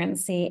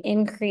transparency,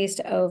 increased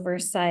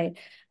oversight.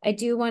 I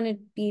do want to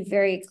be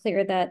very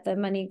clear that the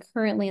money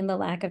currently in the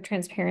lack of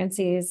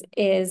transparencies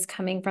is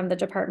coming from the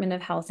Department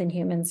of Health and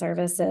Human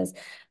Services.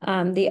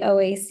 The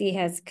OAC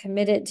has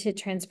committed to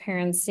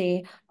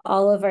transparency.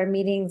 All of our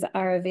meetings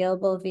are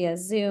available via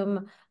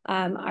Zoom.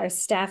 Our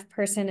staff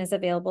person is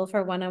available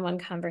for one-on-one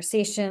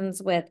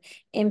conversations with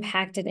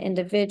impacted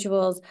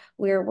individuals.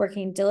 We're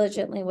working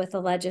diligently with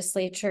the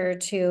legislature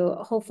to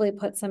hopefully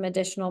put some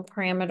additional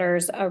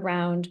parameters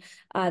around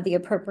the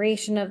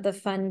appropriation of the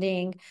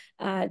funding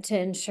to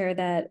ensure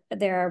that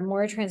there are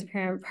more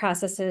transparent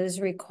processes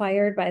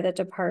required by the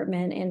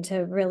department, and to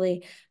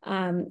really,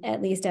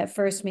 at least at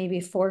first,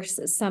 maybe force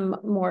some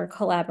more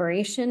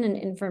collaboration and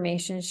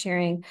information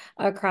sharing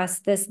across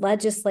this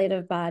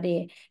legislative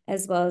body,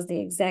 as well as the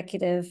executive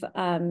executive,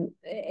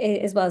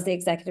 as well as the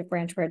executive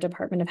branch where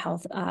Department of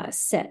Health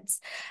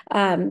sits.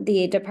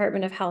 The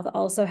Department of Health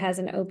also has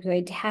an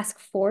opioid task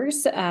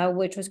force,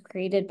 which was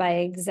created by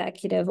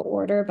executive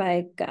order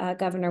by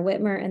Governor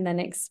Whitmer and then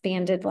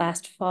expanded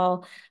last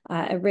fall.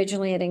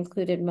 Originally, it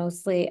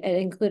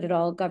included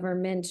all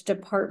government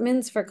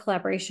departments for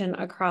collaboration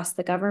across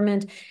the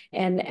government.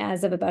 And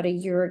as of about a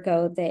year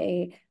ago,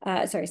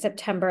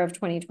 September of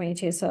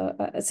 2022, so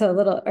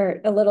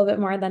a little bit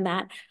more than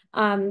that,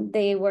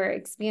 they were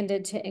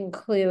expanded to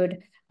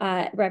include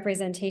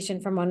representation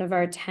from one of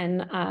our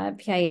 10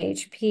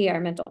 PIHP, our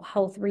mental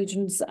health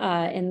regions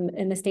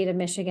in the state of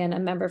Michigan, a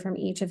member from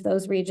each of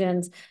those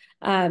regions.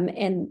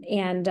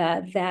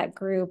 That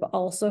group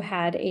also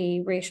had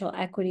a racial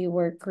equity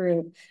work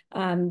group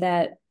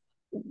that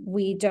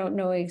we don't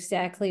know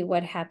exactly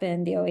what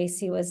happened. The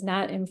OAC was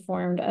not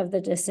informed of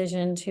the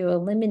decision to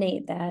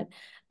eliminate that,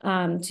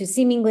 to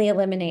seemingly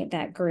eliminate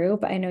that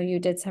group. I know you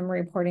did some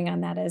reporting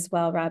on that as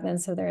well, Robin.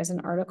 So there is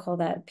an article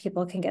that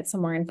people can get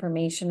some more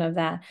information of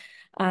that.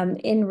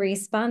 In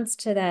response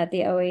to that,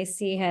 the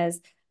OAC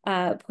has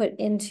put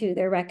into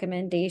their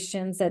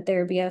recommendations that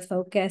there be a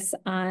focus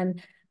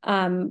on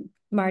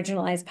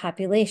marginalized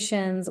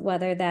populations,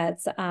 whether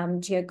that's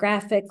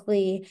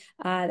geographically.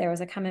 There was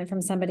a comment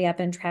from somebody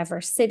up in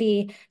Traverse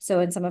City, so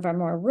in some of our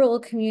more rural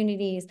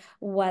communities,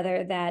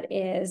 whether that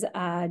is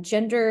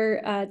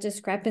gender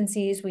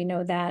discrepancies. We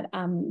know that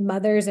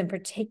mothers in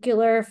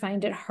particular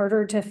find it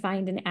harder to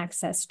find and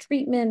access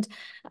treatment.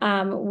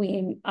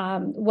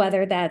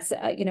 Whether that's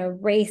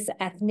race,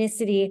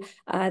 ethnicity.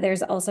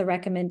 There's also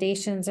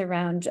recommendations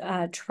around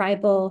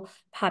tribal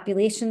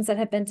populations that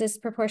have been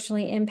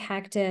disproportionately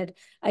impacted.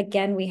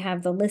 Again, we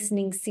have the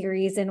listening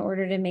series in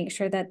order to make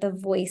sure that the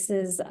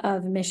voices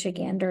of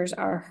Michiganders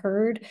are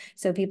heard.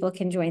 So people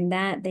can join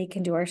that. They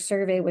can do our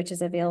survey, which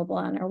is available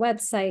on our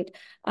website,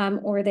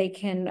 or they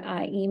can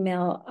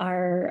email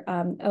our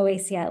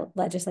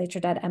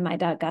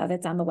oac@legislature.mi.gov.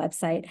 It's on the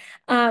website,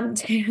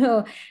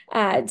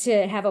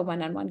 to have a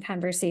one-on-one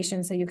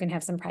conversation, so you can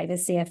have some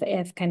privacy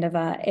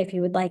if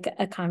you would like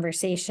a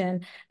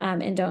conversation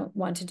and don't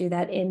want to do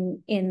that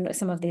in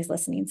some of these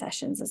listening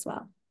sessions as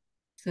well.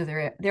 So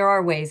there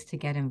are ways to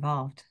get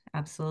involved.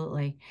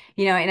 Absolutely.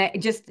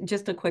 And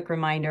just a quick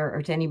reminder,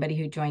 or to anybody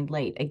who joined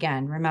late,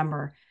 again,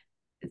 remember,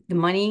 the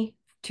money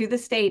to the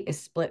state is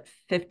split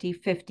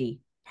 50-50.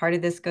 Part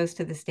of this goes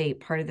to the state,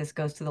 part of this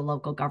goes to the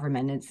local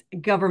governments,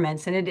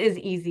 and it is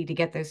easy to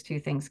get those two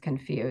things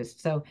confused.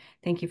 So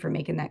thank you for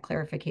making that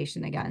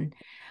clarification again.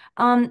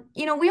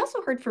 We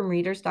also heard from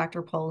readers,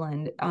 Dr.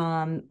 Poland,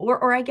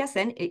 or I guess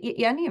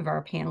any of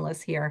our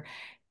panelists here.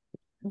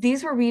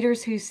 These were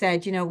readers who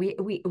said,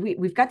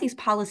 we've got these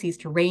policies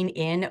to rein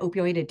in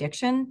opioid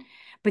addiction,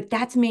 but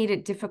that's made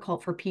it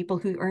difficult for people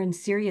who are in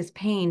serious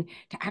pain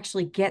to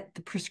actually get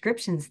the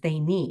prescriptions they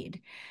need.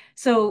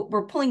 So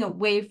we're pulling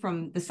away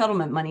from the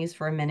settlement monies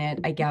for a minute,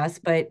 I guess,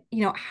 but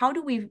how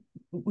do we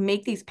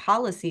make these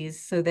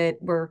policies so that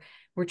we're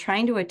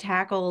trying to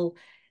tackle,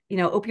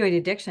 opioid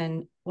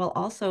addiction while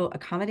also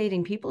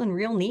accommodating people in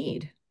real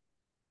need?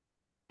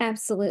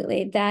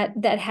 Absolutely.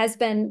 That has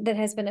been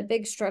a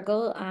big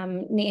struggle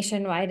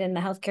nationwide in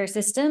the healthcare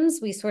systems.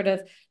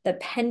 The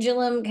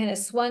pendulum kind of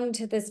swung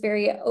to this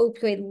very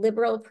opioid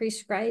liberal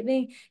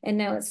prescribing, and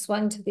now it's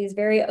swung to these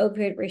very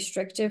opioid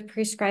restrictive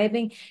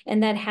prescribing.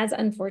 And that has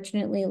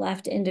unfortunately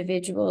left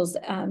individuals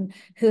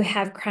who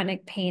have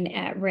chronic pain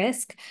at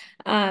risk.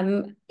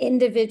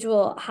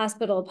 Individual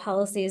hospital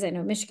policies. I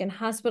know Michigan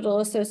Hospital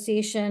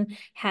Association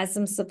has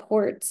some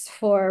supports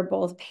for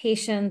both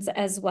patients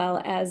as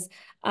well as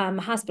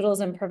hospitals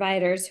and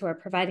providers who are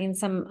providing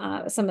some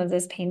of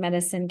this pain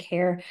medicine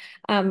care.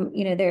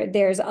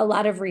 There's a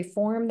lot of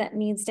reform that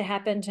needs to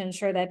happen to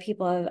ensure that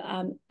people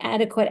have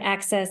adequate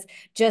access,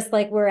 just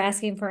like we're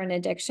asking for an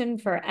addiction,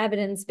 for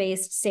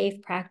evidence-based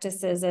safe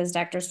practices, as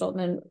Dr.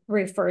 Stoltman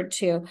referred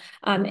to,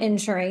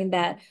 ensuring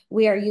that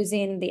we are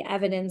using the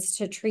evidence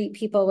to treat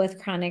people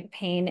with chronic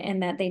pain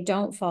and that they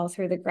don't fall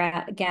through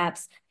the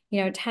gaps.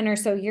 10 or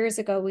so years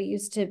ago, we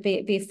used to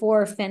be,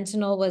 before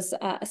fentanyl was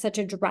such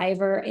a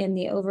driver in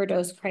the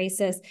overdose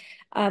crisis.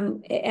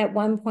 At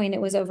one point, it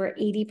was over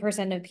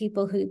 80% of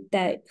people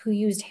who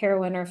used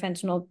heroin or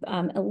fentanyl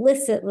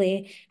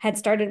illicitly had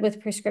started with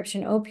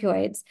prescription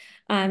opioids.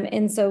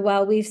 And so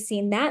while we've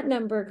seen that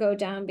number go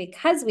down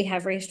because we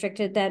have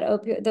restricted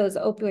those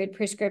opioid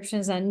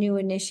prescriptions on new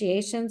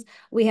initiations,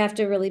 we have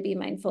to really be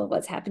mindful of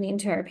what's happening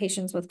to our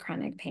patients with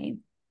chronic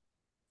pain.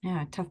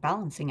 Yeah, tough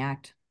balancing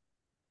act.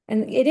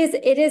 And it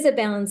is a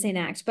balancing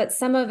act, but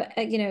some of,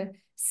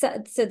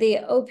 so the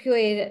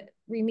opioid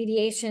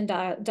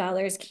remediation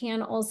dollars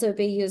can also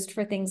be used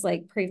for things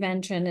like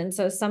prevention. And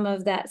so some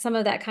of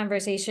that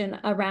conversation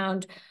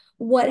around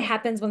what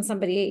happens when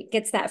somebody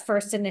gets that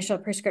first initial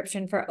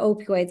prescription for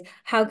opioids,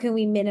 how can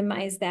we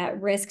minimize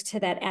that risk to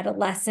that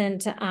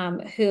adolescent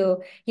who,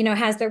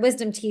 has their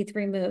wisdom teeth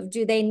removed?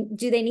 Do they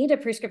need a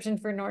prescription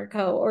for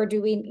Norco, or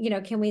do we,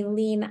 can we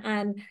lean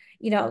on,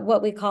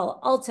 what we call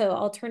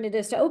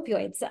alternatives to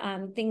opioids,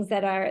 things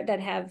that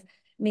have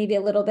maybe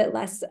a little bit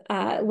less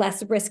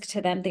risk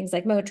to them, things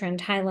like Motrin,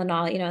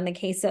 Tylenol. You know, in the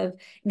case of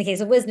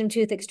wisdom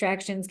tooth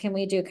extractions, can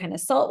we do kind of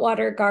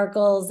saltwater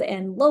gargles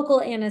and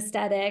local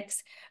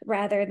anesthetics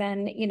rather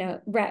than, you know,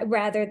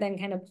 rather than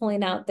kind of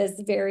pulling out this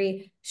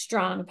very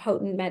strong,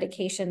 potent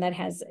medication that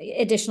has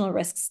additional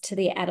risks to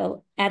the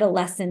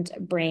adolescent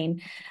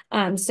brain.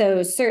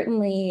 So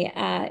certainly,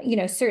 you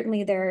know,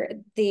 certainly there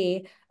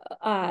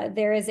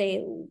is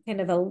a kind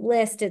of a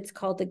list, it's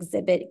called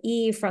Exhibit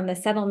E from the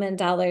settlement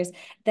dollars,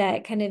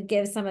 that kind of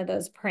gives some of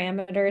those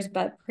parameters,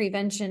 but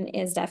prevention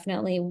is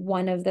definitely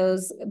one of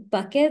those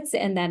buckets.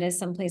 And that is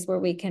someplace where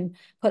we can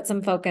put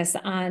some focus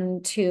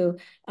on to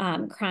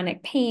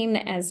chronic pain,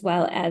 as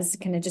well as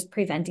kind of just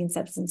preventing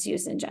substance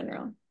use in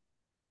general.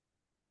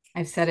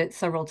 I've said it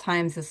several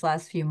times this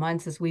last few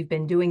months as we've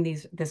been doing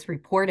this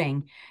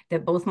reporting,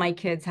 that both my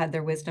kids had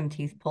their wisdom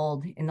teeth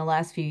pulled in the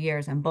last few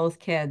years, and both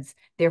kids,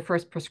 their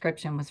first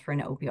prescription was for an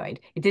opioid.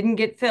 It didn't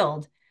get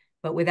filled,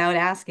 but without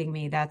asking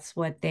me, that's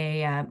what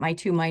my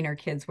two minor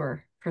kids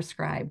were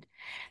prescribed.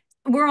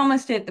 We're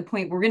almost at the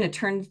point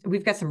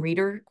we've got some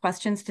reader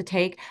questions to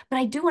take, but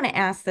I do want to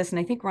ask this, and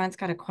I think Ron's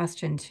got a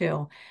question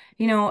too.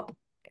 You know,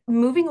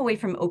 moving away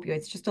from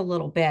opioids just a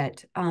little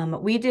bit,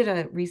 we did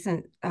a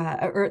recent,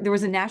 or there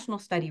was a national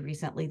study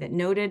recently that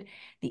noted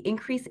the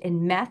increase in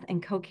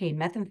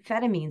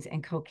methamphetamines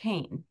and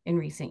cocaine in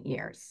recent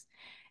years.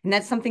 And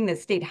that's something that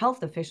state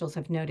health officials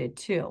have noted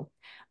too.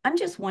 I'm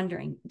just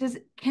wondering,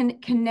 can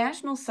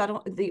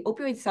the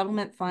opioid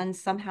settlement fund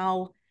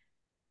somehow,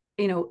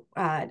 you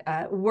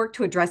know, work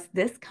to address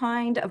this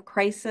kind of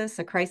crisis,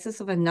 a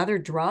crisis of another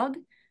drug?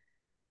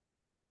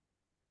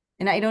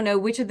 And I don't know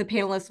which of the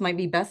panelists might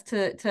be best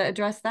to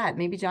address that.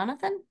 Maybe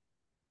Jonathan?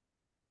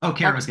 Oh,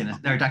 Cara was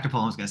or Dr.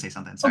 Poland was gonna say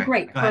something. Sorry. Oh,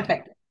 great.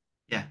 Perfect.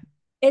 Yeah.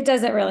 It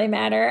doesn't really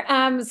matter.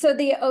 So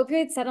the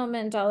opioid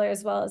settlement dollar,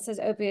 as well, it says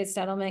opioid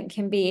settlement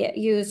can be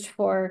used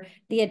for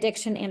the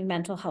addiction and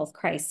mental health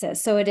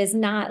crisis. So it is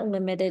not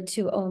limited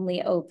to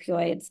only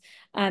opioids.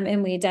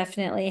 And we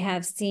definitely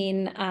have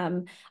seen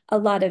a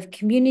lot of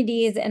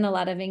communities and a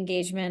lot of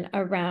engagement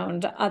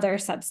around other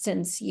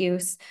substance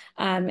use.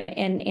 And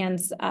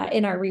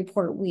in our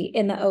report,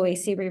 in the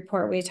OAC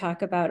report, we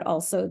talk about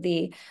also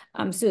the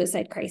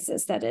suicide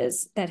crisis that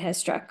has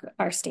struck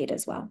our state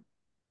as well.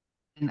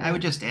 And I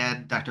would just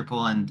add, Dr.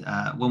 Poland,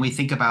 when we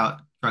think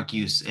about drug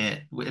use,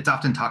 it's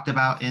often talked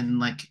about in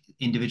like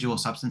individual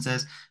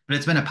substances, but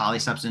it's been a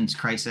polysubstance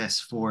crisis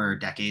for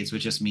decades,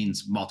 which just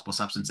means multiple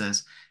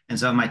substances. And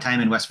so in my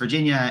time in West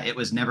Virginia, it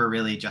was never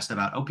really just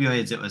about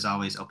opioids. It was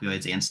always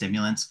opioids and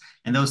stimulants.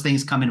 And those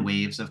things come in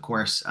waves, of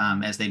course,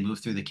 as they move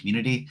through the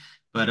community.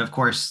 But of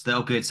course, the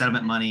opioid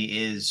settlement money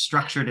is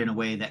structured in a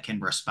way that can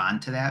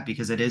respond to that,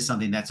 because it is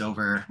something that's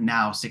over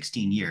now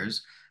 16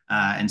 years.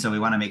 And so we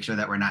want to make sure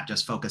that we're not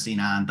just focusing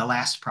on the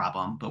last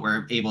problem, but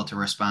we're able to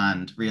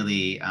respond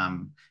really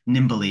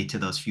nimbly to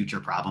those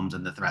future problems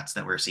and the threats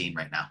that we're seeing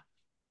right now.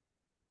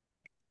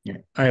 Yeah,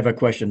 I have a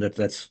question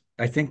that's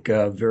I think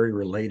very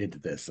related to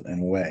this in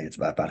a way. It's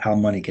about how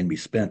money can be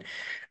spent.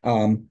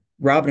 Robin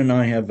and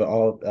I have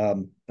all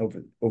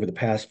over the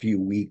past few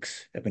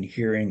weeks have been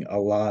hearing a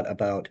lot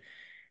about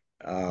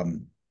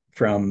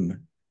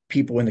from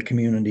people in the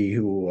community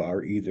who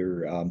are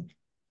either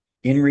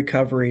in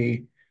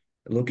recovery,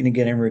 looking to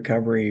get in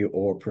recovery,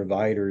 or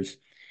providers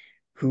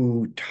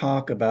who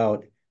talk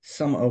about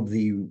some of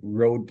the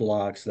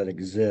roadblocks that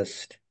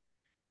exist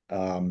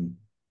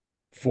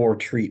for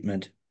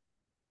treatment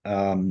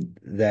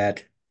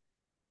that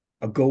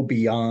go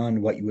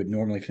beyond what you would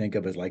normally think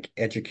of as like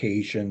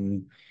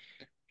education,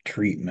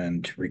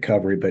 treatment,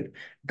 recovery, but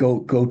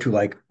go to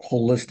like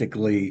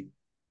holistically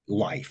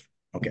life.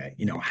 Okay,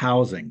 you know,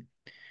 housing,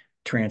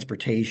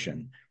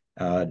 transportation,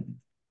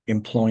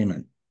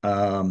 employment,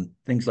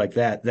 things like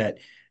that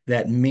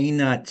may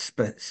not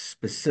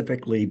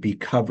specifically be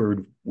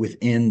covered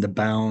within the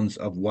bounds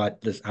of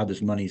how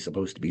this money is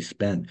supposed to be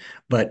spent.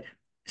 But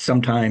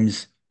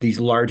sometimes these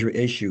larger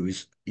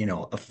issues, you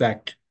know,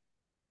 affect,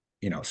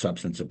 you know,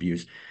 substance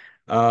abuse.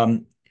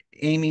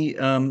 Amy,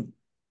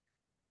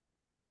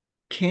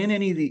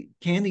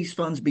 can these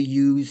funds be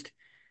used?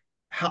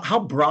 How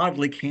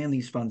broadly can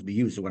these funds be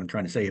used is what I'm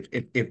trying to say.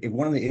 If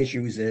one of the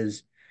issues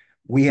is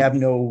we have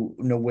no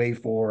way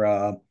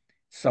for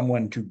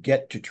someone to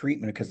get to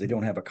treatment because they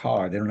don't have a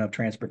car, they don't have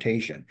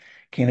transportation,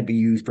 can it be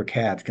used for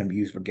cabs? Can it be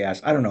used for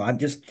gas? I don't know. I'm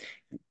just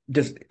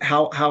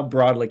how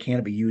broadly can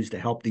it be used to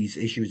help these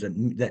issues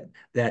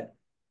that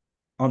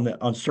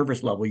on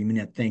surface level you may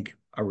not think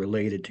are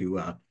related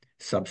to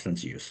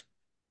substance use?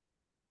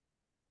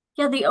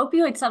 Yeah, the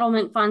opioid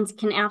settlement funds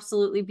can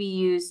absolutely be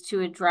used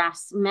to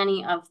address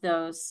many of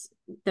those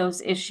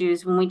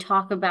issues. When we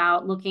talk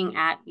about looking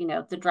at, you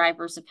know, the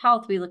drivers of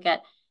health, we look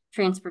at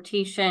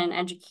transportation,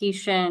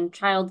 education,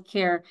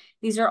 childcare.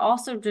 These are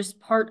also just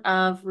part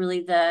of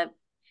really the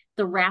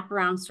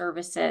wraparound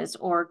services,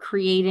 or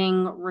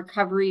creating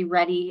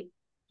recovery-ready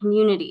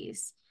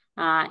communities.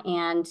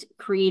 And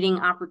creating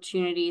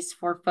opportunities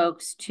for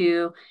folks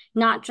to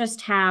not just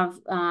have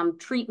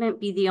treatment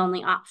be the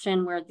only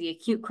option where the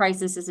acute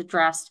crisis is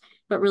addressed,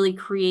 but really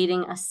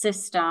creating a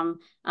system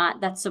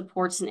that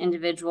supports an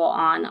individual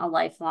on a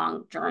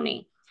lifelong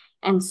journey.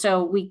 And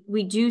so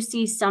we do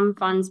see some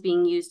funds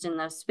being used in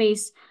those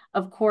space.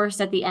 Of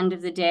course, at the end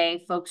of the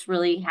day, folks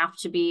really have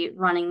to be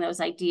running those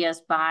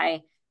ideas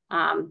by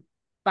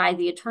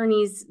the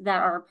attorneys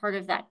that are a part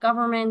of that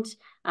government.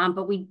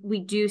 But we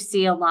do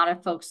see a lot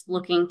of folks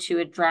looking to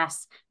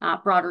address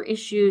broader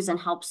issues and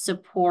help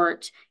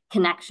support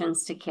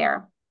connections to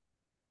care.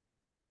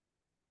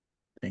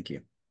 Thank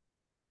you.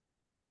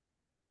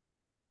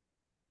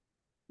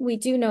 We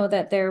do know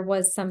that there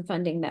was some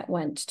funding that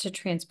went to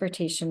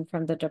transportation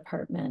from the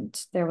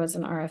department. There was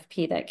an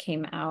RFP that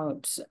came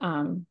out,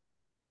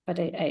 but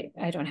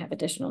I don't have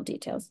additional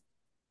details.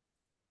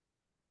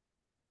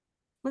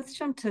 Let's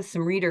jump to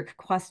some reader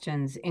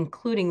questions,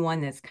 including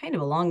one that's kind of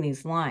along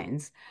these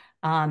lines.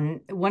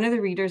 One of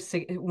the readers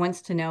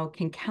wants to know,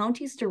 can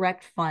counties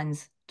direct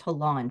funds to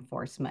law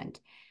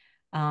enforcement?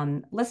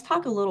 Let's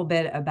talk a little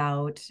bit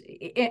about,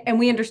 and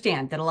we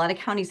understand that a lot of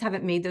counties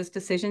haven't made those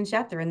decisions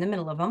yet. They're in the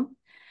middle of them.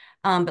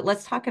 But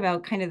let's talk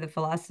about kind of the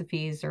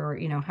philosophies, or,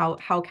 you know,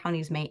 how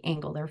counties may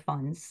angle their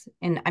funds.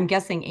 And I'm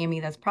guessing, Amy,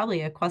 that's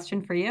probably a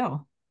question for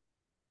you.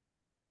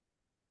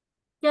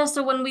 Yeah,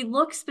 so when we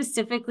look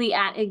specifically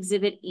at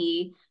Exhibit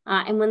E,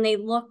 and when they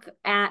look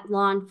at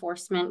law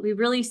enforcement, we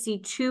really see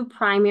two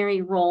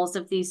primary roles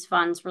of these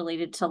funds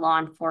related to law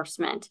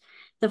enforcement.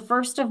 The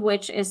first of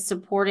which is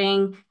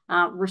supporting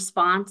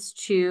response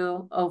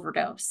to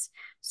overdose.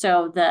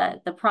 So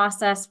the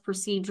process,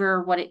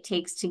 procedure, what it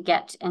takes to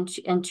get and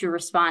to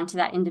respond to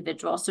that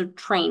individual. So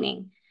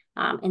training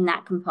in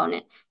that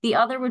component. The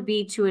other would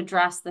be to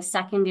address the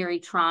secondary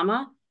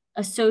trauma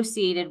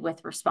associated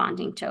with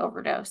responding to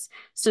overdose.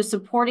 So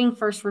supporting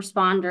first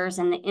responders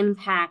and the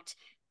impact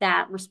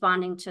that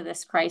responding to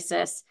this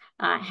crisis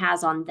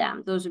has on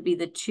them. Those would be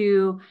the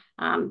two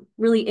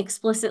really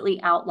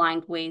explicitly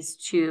outlined ways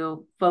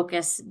to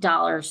focus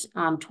dollars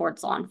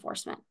towards law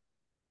enforcement.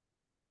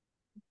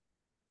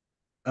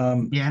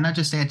 Yeah, and I'll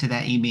just add to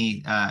that,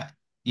 Amy,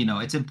 you know,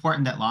 it's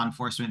important that law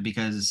enforcement,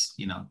 because,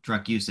 you know,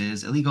 drug use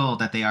is illegal,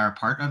 that they are a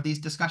part of these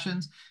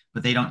discussions,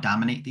 but they don't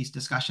dominate these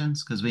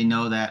discussions, because we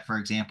know that, for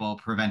example,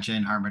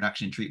 prevention, harm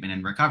reduction, treatment,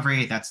 and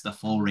recovery, that's the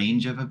full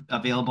range of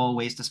available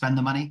ways to spend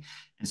the money.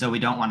 And so we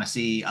don't want to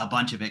see a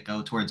bunch of it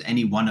go towards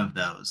any one of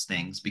those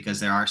things, because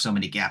there are so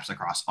many gaps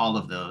across all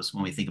of those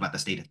when we think about the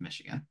state of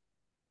Michigan.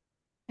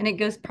 And it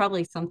goes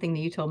probably something that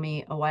you told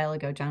me a while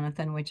ago,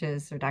 Jonathan, which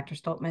is, or Dr.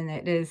 Stoltman,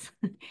 it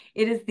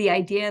is the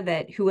idea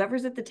that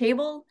whoever's at the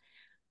table,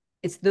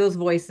 it's those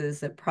voices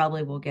that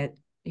probably will get,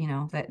 you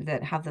know,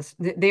 that have this,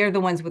 they're the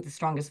ones with the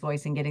strongest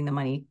voice in getting the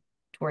money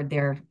toward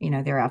their, you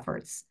know, their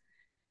efforts.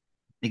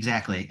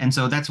 Exactly. And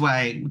so that's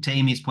why, to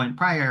Amy's point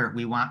prior,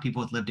 we want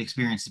people with lived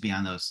experience to be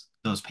on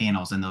those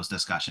panels and those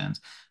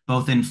discussions,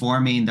 both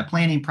informing the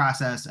planning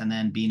process and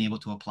then being able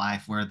to apply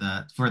for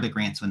the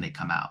grants when they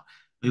come out.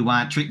 We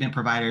want treatment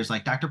providers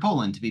like Dr.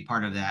 Poland to be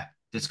part of that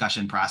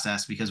discussion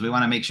process, because we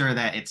want to make sure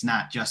that it's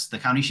not just the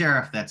county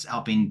sheriff that's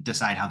helping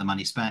decide how the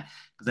money's spent,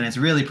 because then it's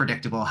really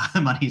predictable how the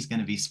money is going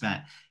to be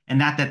spent. And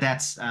not that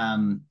that's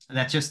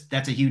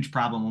a huge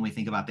problem when we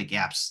think about the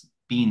gaps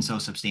being so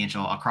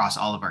substantial across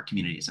all of our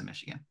communities in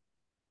Michigan.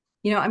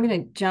 You know, I'm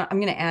going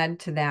to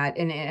add to that,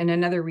 and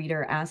another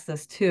reader asked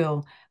this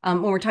too.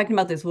 When we're talking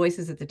about those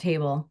voices at the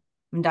table,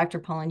 and Dr.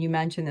 Poland, you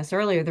mentioned this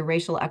earlier, the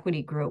racial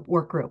equity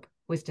work group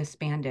was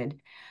disbanded.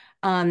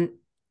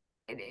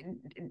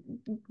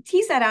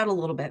 Tease that out a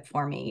little bit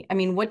for me. I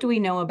mean, what do we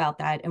know about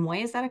that, and why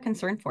is that a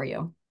concern for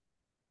you?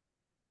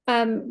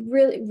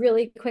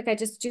 Really quick, I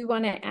just do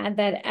want to add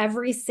that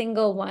every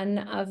single one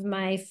of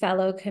my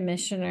fellow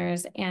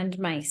commissioners and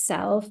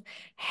myself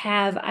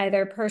have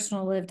either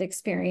personal lived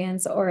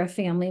experience or a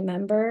family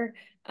member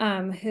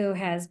who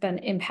has been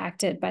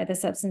impacted by the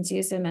substance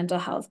use and mental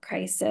health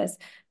crisis.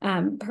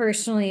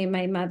 Personally,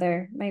 my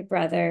mother, my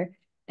brother,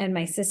 and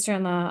my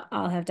sister-in-law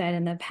all have died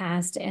in the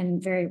past.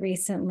 And very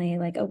recently,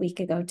 like a week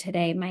ago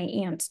today, my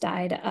aunt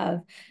died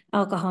of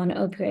alcohol and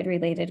opioid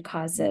related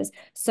causes.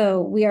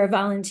 So we are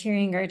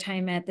volunteering our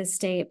time at the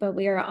state, but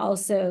we are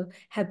also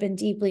have been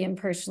deeply and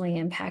personally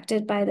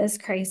impacted by this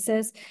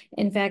crisis.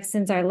 In fact,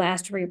 since our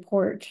last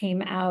report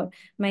came out,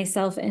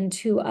 myself and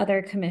two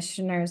other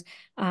commissioners,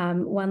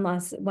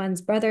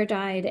 one's brother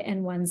died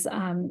and one's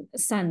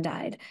son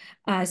died.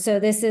 So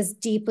this is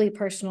deeply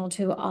personal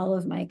to all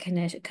of my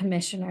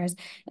commissioners.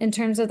 In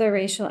terms of the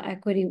racial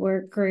equity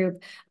work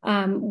group,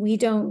 we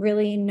don't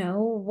really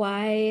know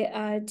why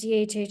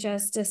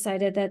DHHS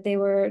decided that they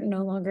were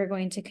no longer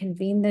going to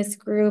convene this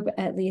group,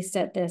 at least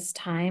at this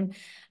time.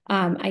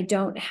 I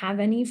don't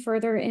have any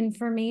further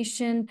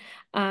information.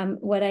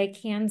 What I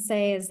can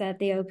say is that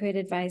the Opioid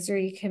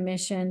Advisory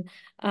Commission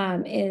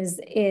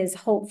is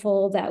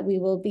hopeful that we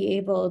will be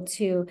able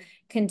to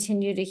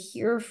continue to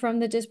hear from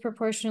the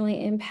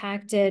disproportionately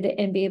impacted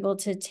and be able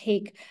to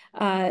take,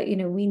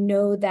 we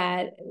know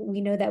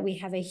that we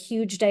have a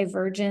huge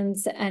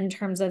divergence in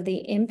terms of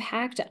the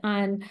impact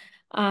on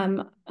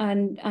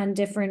on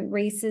different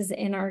races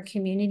in our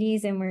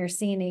communities, and we're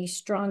seeing a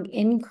strong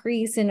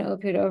increase in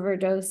opioid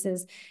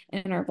overdoses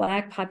in our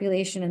Black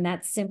population, and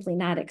that's simply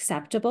not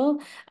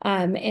acceptable.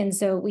 And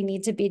so we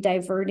need to be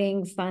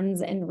diverting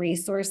funds and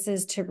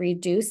resources to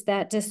reduce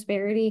that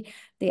disparity.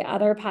 The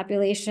other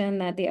population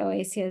that the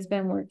OAC has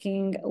been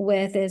working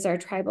with is our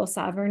tribal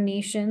sovereign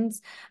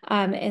nations.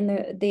 And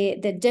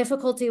the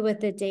difficulty with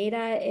the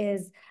data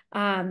is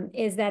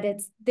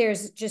that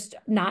there's just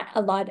not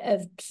a lot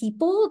of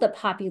people. The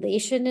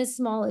population is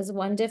small is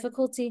one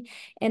difficulty.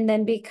 And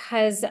then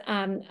because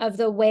of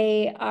the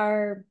way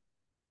our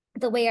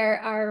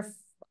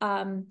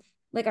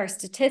like our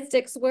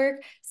statistics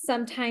work,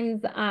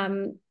 sometimes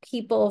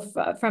people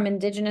from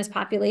indigenous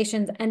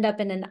populations end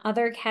up in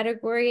another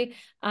category,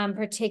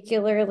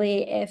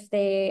 particularly if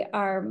they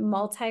are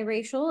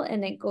multiracial,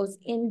 and it goes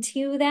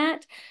into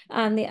that.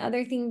 The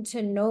other thing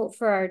to note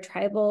for our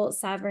tribal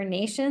sovereign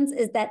nations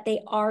is that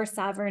they are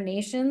sovereign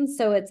nations,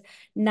 so it's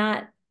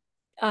not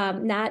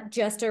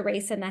just a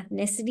race and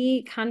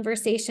ethnicity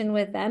conversation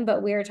with them,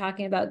 but we are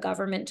talking about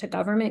government to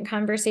government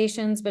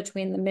conversations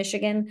between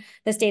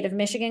the state of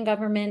Michigan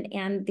government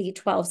and the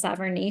 12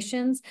 sovereign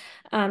nations.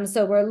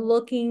 So we're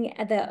looking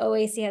at the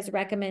OAC has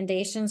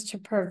recommendations to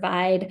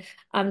provide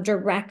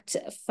direct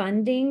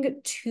funding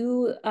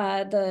to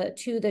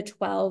the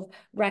 12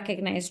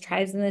 recognized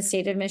tribes in the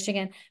state of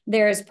Michigan.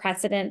 There is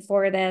precedent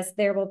for this.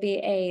 There will be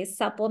a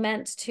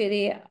supplement to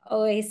the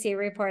OAC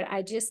report.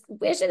 I just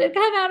wish it had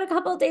come out a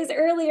couple of days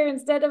earlier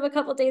instead of a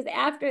couple of days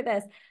after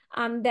this,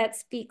 that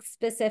speaks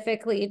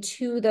specifically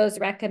to those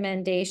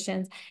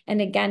recommendations,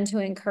 and again to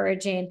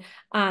encouraging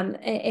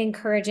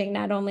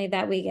not only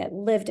that we get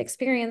lived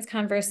experience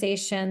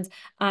conversations,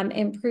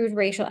 improved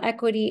racial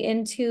equity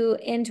into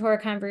our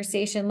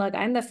conversation. Look,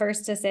 I'm the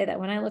first to say that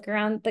when I look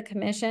around the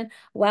commission,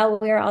 while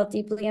we are all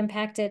deeply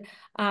impacted,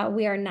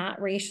 we are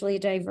not racially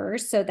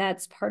diverse. So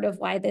that's part of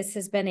why this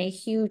has been a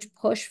huge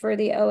push for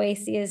the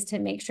OAC, is to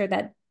make sure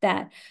that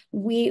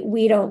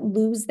we don't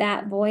lose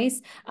that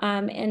voice.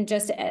 And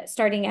just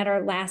starting at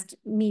our last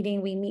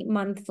meeting, we meet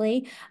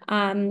monthly.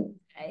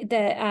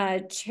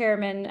 The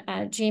chairman,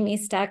 Jamie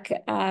Stuck,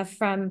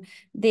 from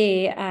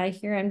the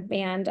Huron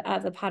Band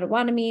of the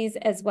Potawatomis,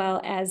 as well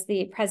as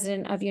the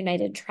president of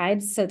United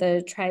Tribes, so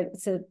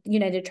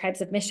United Tribes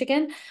of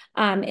Michigan,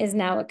 is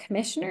now a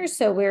commissioner.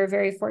 So we're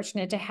very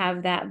fortunate to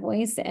have that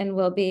voice, and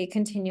we'll be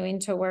continuing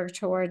to work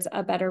towards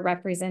a better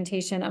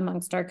representation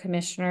amongst our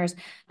commissioners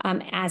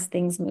as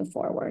things move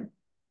forward.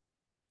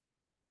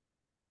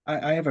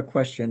 I have a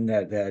question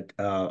that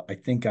I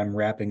think I'm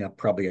wrapping up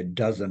probably a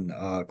dozen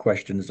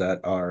questions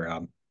that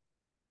are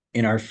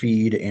in our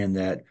feed and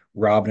that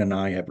Robin and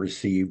I have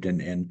received,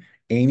 and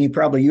Amy,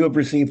 probably you have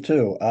received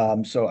too.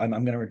 So I'm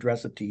going to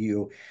address it to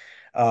you.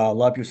 A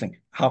lot of people saying,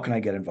 how can I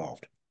get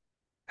involved?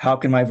 How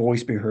can my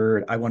voice be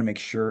heard? I want to make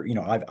sure,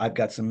 I've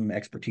got some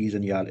expertise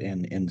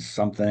in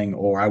something,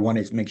 or I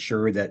want to make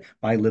sure that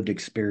my lived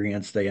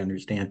experience, they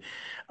understand.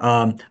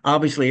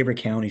 Obviously, every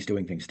county is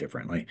doing things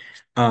differently.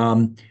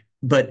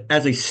 But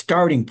as a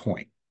starting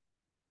point,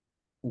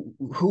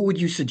 who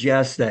would you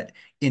suggest that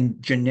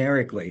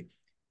generically,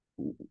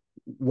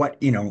 where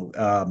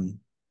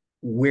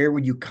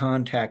would you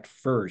contact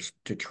first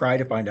to try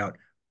to find out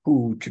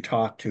who to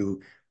talk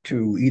to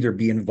either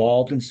be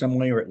involved in some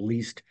way or at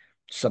least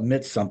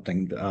submit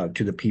something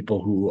to the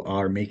people who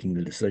are making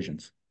the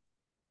decisions?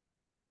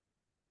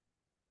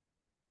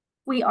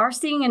 We are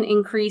seeing an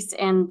increase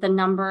in the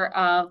number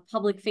of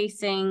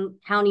public-facing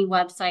county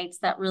websites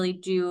that really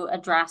do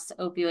address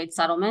opioid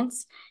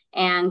settlements.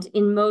 And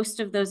in most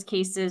of those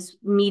cases,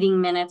 meeting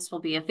minutes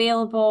will be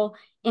available.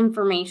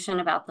 Information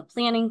about the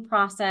planning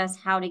process,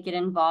 how to get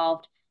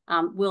involved,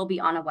 will be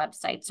on a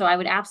website. So I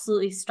would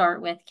absolutely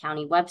start with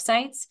county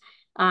websites.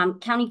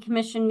 County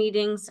commission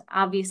meetings,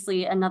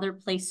 obviously another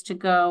place to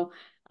go.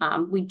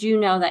 We do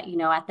know that,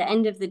 at the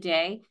end of the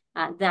day,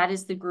 that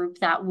is the group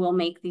that will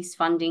make these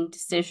funding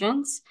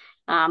decisions,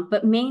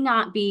 but may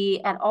not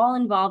be at all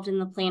involved in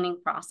the planning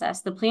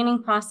process. The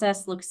planning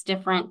process looks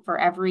different for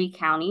every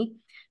county.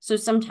 So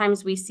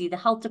sometimes we see the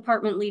health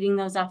department leading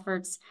those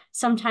efforts,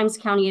 sometimes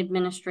county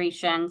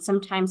administration,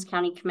 sometimes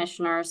county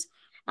commissioners,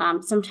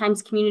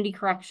 sometimes community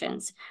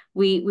corrections.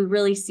 We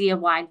really see a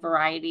wide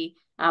variety,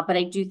 but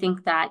I do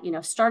think that,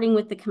 starting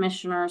with the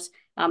commissioners,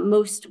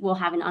 most will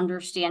have an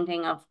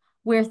understanding of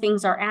where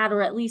things are at,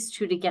 or at least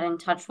who to get in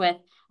touch with.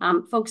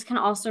 Folks can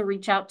also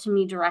reach out to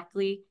me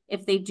directly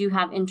if they do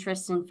have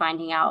interest in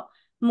finding out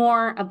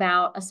more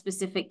about a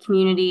specific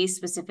community,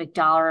 specific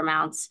dollar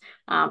amounts,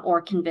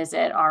 or can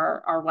visit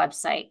our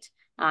website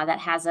that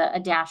has a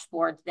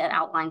dashboard that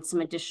outlines some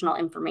additional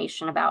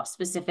information about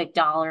specific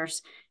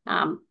dollars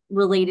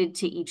related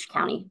to each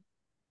county.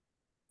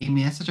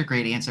 Amy, that's such a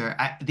great answer.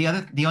 The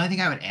only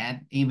thing I would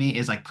add, Amy,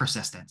 is like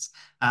persistence,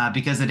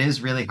 because it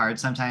is really hard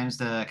sometimes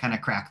to kind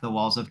of crack the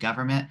walls of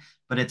government,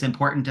 but it's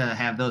important to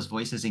have those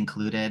voices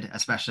included,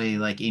 especially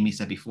like Amy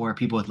said before,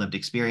 people with lived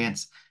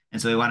experience.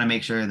 And so we want to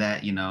make sure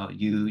that, you know,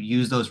 you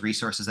use those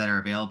resources that are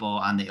available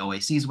on the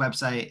OAC's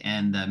website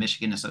and the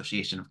Michigan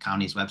Association of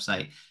Counties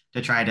website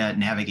to try to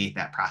navigate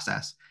that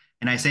process.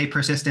 And I say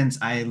persistence.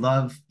 I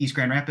love East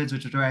Grand Rapids,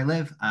 which is where I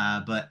live,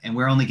 and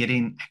we're only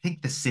getting, I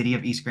think the city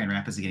of East Grand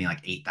Rapids is getting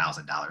like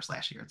 $8,000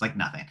 last year. It's like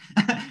nothing,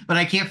 but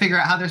I can't figure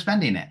out how they're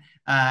spending it.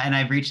 And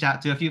I've reached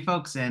out to a few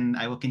folks, and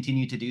I will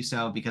continue to do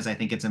so because I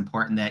think it's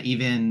important that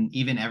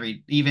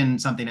even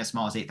something as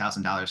small as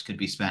 $8,000 could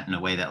be spent in a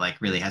way that like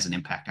really has an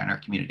impact on our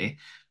community.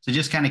 So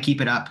just kind of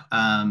keep it up.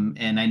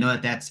 And I know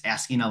that that's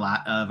asking a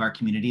lot of our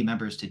community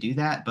members to do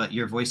that, but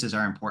your voices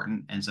are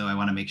important. And so I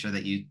want to make sure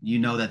that you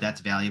know that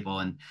that's valuable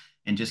and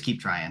just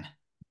keep trying.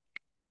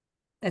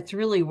 That's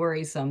really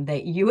worrisome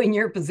that you in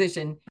your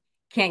position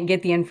can't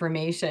get the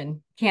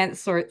information, can't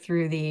sort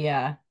through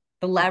the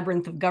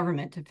labyrinth of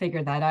government to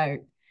figure that out.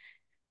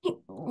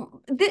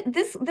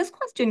 This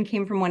question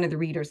came from one of the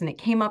readers, and it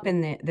came up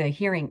in the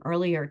hearing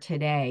earlier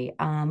today.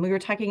 We were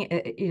talking,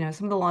 you know,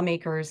 some of the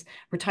lawmakers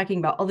were talking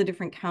about all the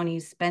different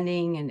counties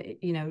spending and,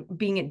 you know,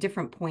 being at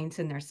different points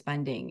in their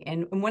spending.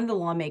 And one of the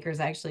lawmakers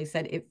actually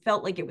said it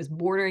felt like it was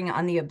bordering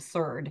on the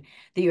absurd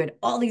that you had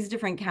all these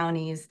different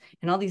counties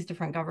and all these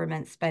different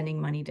governments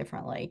spending money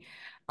differently.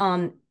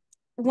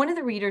 One of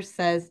the readers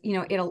says, you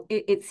know,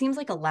 it seems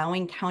like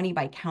allowing county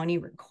by county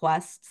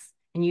requests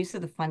and use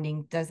of the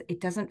funding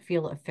doesn't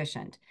feel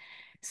efficient.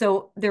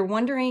 So they're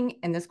wondering,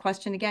 and this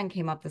question again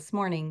came up this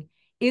morning,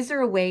 is there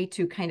a way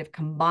to kind of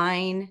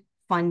combine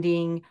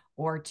funding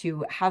or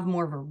to have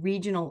more of a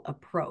regional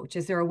approach?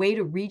 Is there a way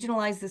to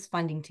regionalize this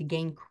funding to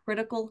gain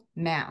critical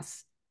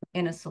mass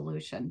in a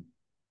solution?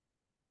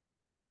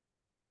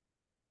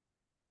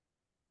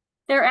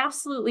 There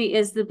absolutely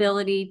is the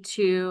ability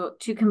to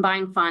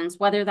combine funds,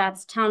 whether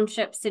that's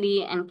township,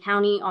 city, and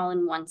county all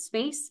in one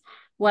space,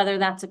 whether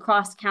that's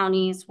across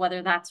counties,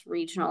 whether that's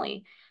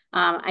regionally.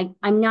 I'm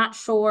not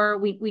sure.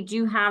 We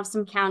do have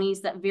some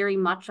counties that very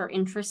much are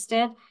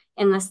interested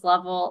in this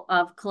level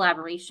of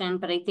collaboration,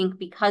 but I think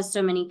because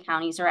so many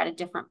counties are at a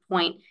different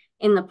point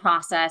in the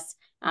process,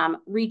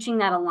 reaching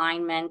that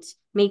alignment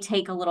may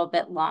take a little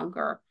bit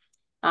longer.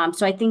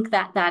 So I think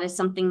that is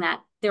something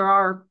that there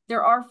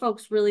are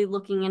folks really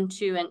looking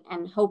into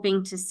and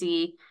hoping to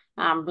see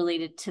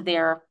related to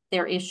their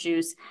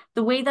issues.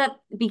 The way that,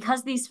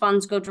 because these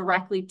funds go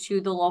directly to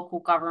the local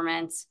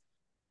governments,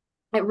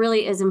 it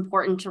really is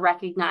important to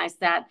recognize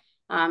that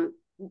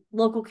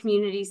local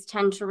communities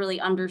tend to really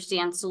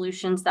understand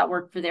solutions that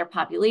work for their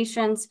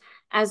populations,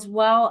 as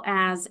well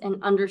as an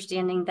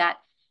understanding that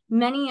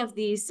many of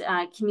these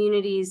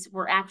communities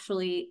were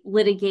actually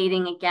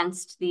litigating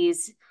against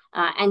these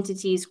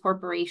entities,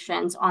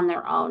 corporations on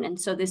their own. And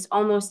so this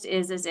almost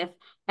is as if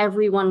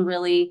everyone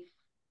really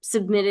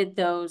submitted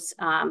those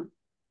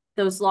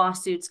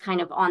lawsuits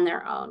kind of on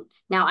their own.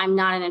 Now, I'm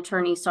not an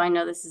attorney, so I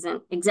know this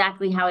isn't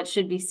exactly how it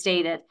should be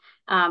stated,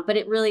 but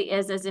it really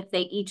is as if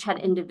they each had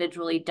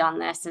individually done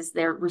this as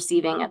they're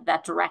receiving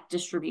that direct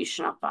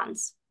distribution of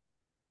funds.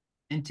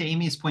 And to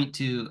Amy's point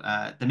too,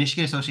 the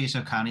Michigan Association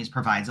of Counties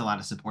provides a lot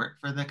of support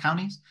for the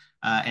counties,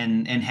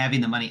 and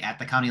having the money at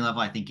the county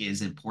level, I think,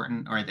 is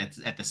important, or that's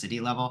at the city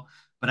level.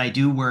 But I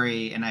do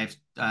worry, and I've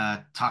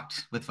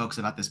talked with folks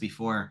about this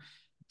before.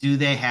 Do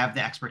they have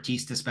the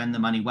expertise to spend the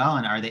money well,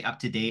 and are they up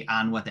to date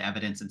on what the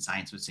evidence and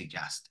science would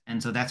suggest?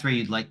 And so that's where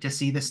you'd like to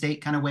see the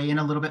state kind of weigh in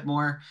a little bit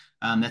more.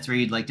 That's where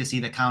you'd like to see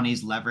the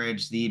counties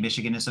leverage the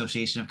Michigan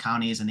Association of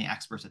Counties and the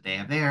experts that they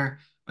have there,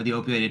 or the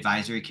Opioid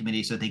Advisory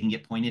Committee, so they can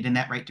get pointed in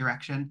that right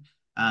direction.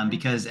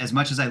 Because as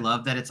much as I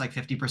love that it's like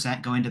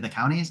 50% going to the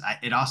counties,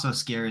 it also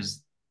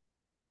scares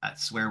that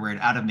swear word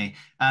out of me,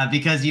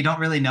 because you don't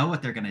really know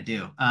what they're going to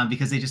do,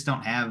 because they just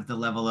don't have the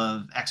level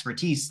of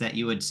expertise that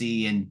you would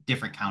see in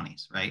different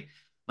counties, right?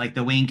 Like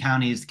the Wayne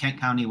counties, Kent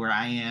County, where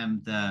I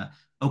am, the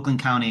Oakland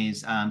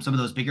counties, some of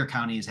those bigger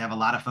counties have a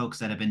lot of folks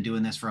that have been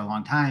doing this for a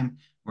long time.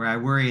 Where I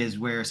worry is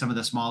where some of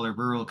the smaller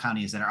rural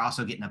counties that are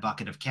also getting a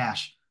bucket of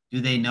cash, do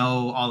they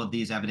know all of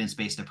these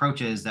evidence-based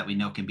approaches that we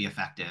know can be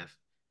effective?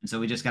 And so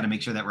we just got to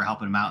make sure that we're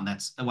helping them out. And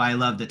that's why I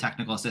love the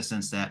technical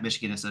assistance that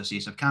Michigan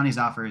Association of Counties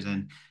offers,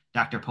 and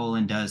Dr.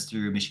 Poland does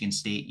through Michigan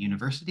State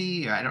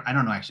University. Or I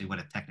don't know actually what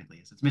it technically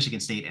is. It's Michigan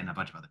State and a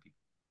bunch of other people.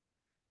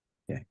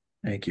 Okay,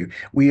 thank you.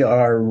 We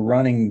are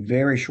running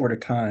very short of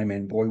time,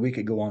 and boy, we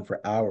could go on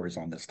for hours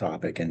on this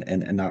topic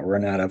and not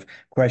run out of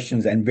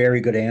questions and very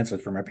good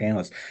answers from our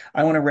panelists.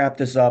 I want to wrap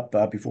this up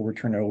before we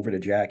turn it over to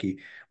Jackie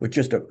with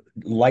just a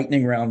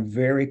lightning round,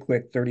 very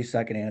quick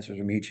 30-second answers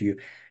from each of you.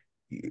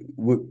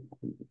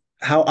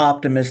 How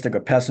optimistic or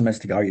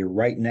pessimistic are you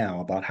right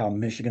now about how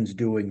Michigan's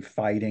doing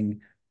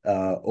fighting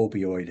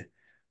opioid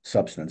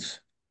substance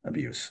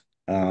abuse?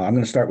 I'm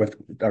going to start with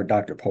our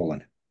Dr.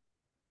 Poland.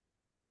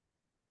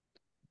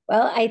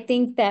 Well, I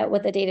think that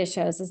what the data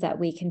shows is that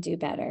we can do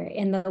better.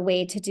 And the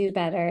way to do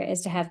better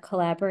is to have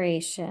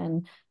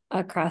collaboration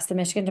across the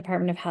Michigan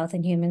Department of Health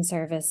and Human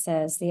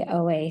Services, the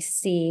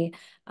OAC,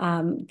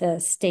 the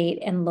state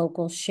and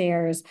local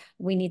shares.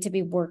 We need to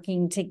be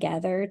working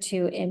together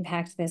to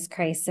impact this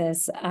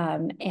crisis.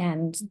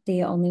 And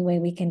the only way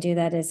we can do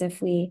that is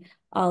if we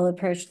all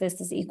approach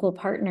this as equal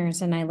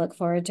partners. And I look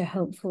forward to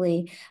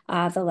hopefully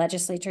the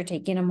legislature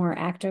taking a more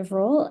active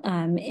role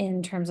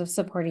in terms of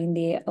supporting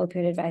the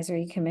Opioid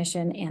Advisory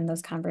Commission and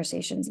those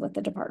conversations with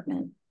the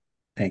department.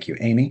 Thank you.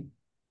 Amy?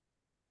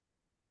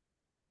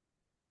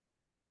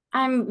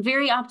 I'm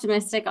very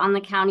optimistic on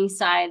the county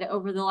side.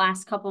 Over the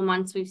last couple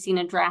months, we've seen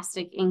a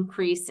drastic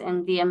increase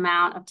in the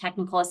amount of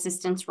technical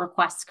assistance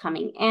requests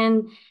coming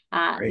in,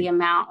 the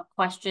amount of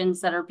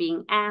questions that are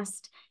being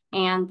asked,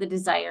 and the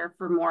desire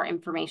for more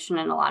information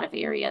in a lot of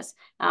areas,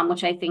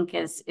 which I think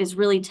is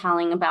really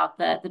telling about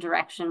the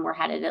direction we're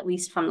headed, at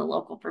least from the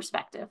local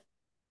perspective.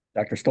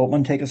 Dr.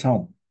 Stoltman, take us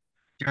home.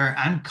 Sure,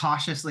 I'm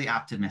cautiously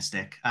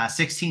optimistic.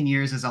 16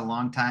 years is a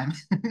long time,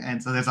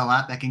 and so there's a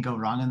lot that can go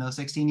wrong in those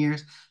 16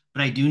 years.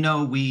 But I do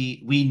know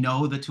we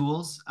know the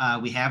tools.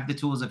 We have the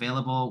tools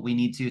available. We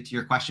need to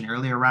your question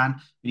earlier,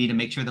 Ron, we need to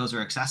make sure those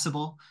are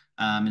accessible.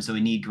 And so we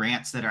need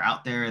grants that are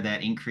out there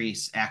that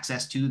increase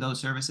access to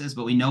those services,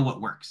 but we know what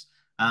works.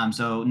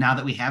 So now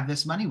that we have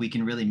this money, we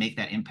can really make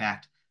that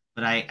impact.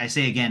 But I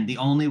say again, the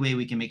only way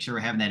we can make sure we're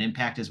having that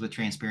impact is with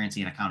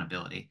transparency and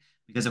accountability.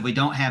 Because if we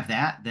don't have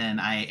that, then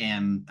I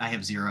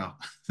have zero.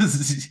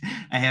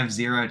 I have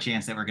zero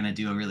chance that we're going to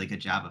do a really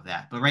good job of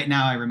that. But right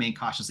now, I remain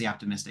cautiously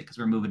optimistic because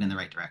we're moving in the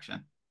right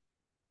direction.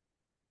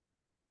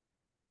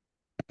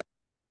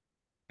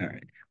 All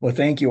right. Well,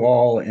 thank you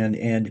all.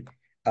 And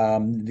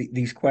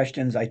these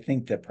questions, I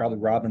think that probably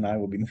Rob and I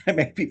will be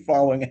maybe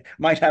following.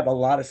 Might have a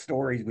lot of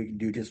stories we can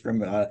do just from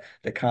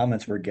the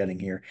comments we're getting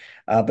here.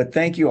 But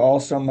thank you all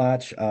so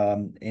much.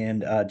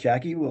 And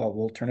Jackie,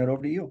 we'll turn it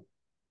over to you.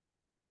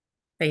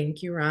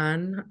 Thank you,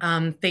 Ron.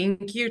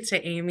 Thank you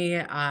to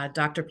Amy,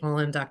 Dr.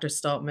 Poland, Dr.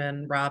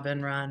 Stoltman,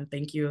 Robin, Ron.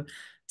 Thank you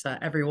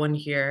to everyone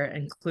here,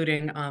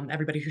 including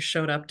everybody who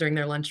showed up during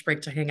their lunch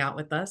break to hang out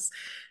with us.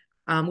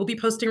 We'll be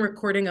posting a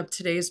recording of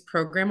today's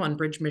program on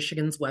Bridge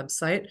Michigan's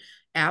website,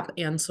 app,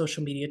 and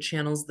social media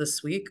channels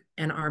this week,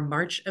 and our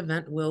March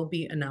event will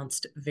be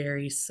announced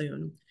very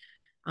soon.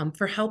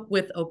 For help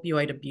with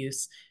opioid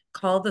abuse,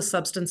 call the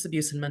Substance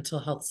Abuse and Mental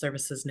Health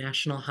Services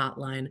National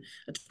Hotline,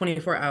 a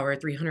 24-hour,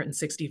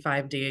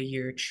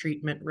 365-day-a-year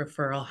treatment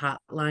referral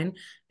hotline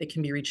that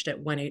can be reached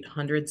at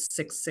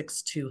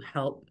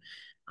 1-800-662-HELP.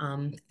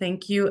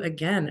 Thank you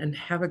again, and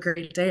have a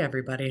great day,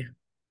 everybody.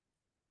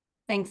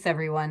 Thanks,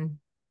 everyone.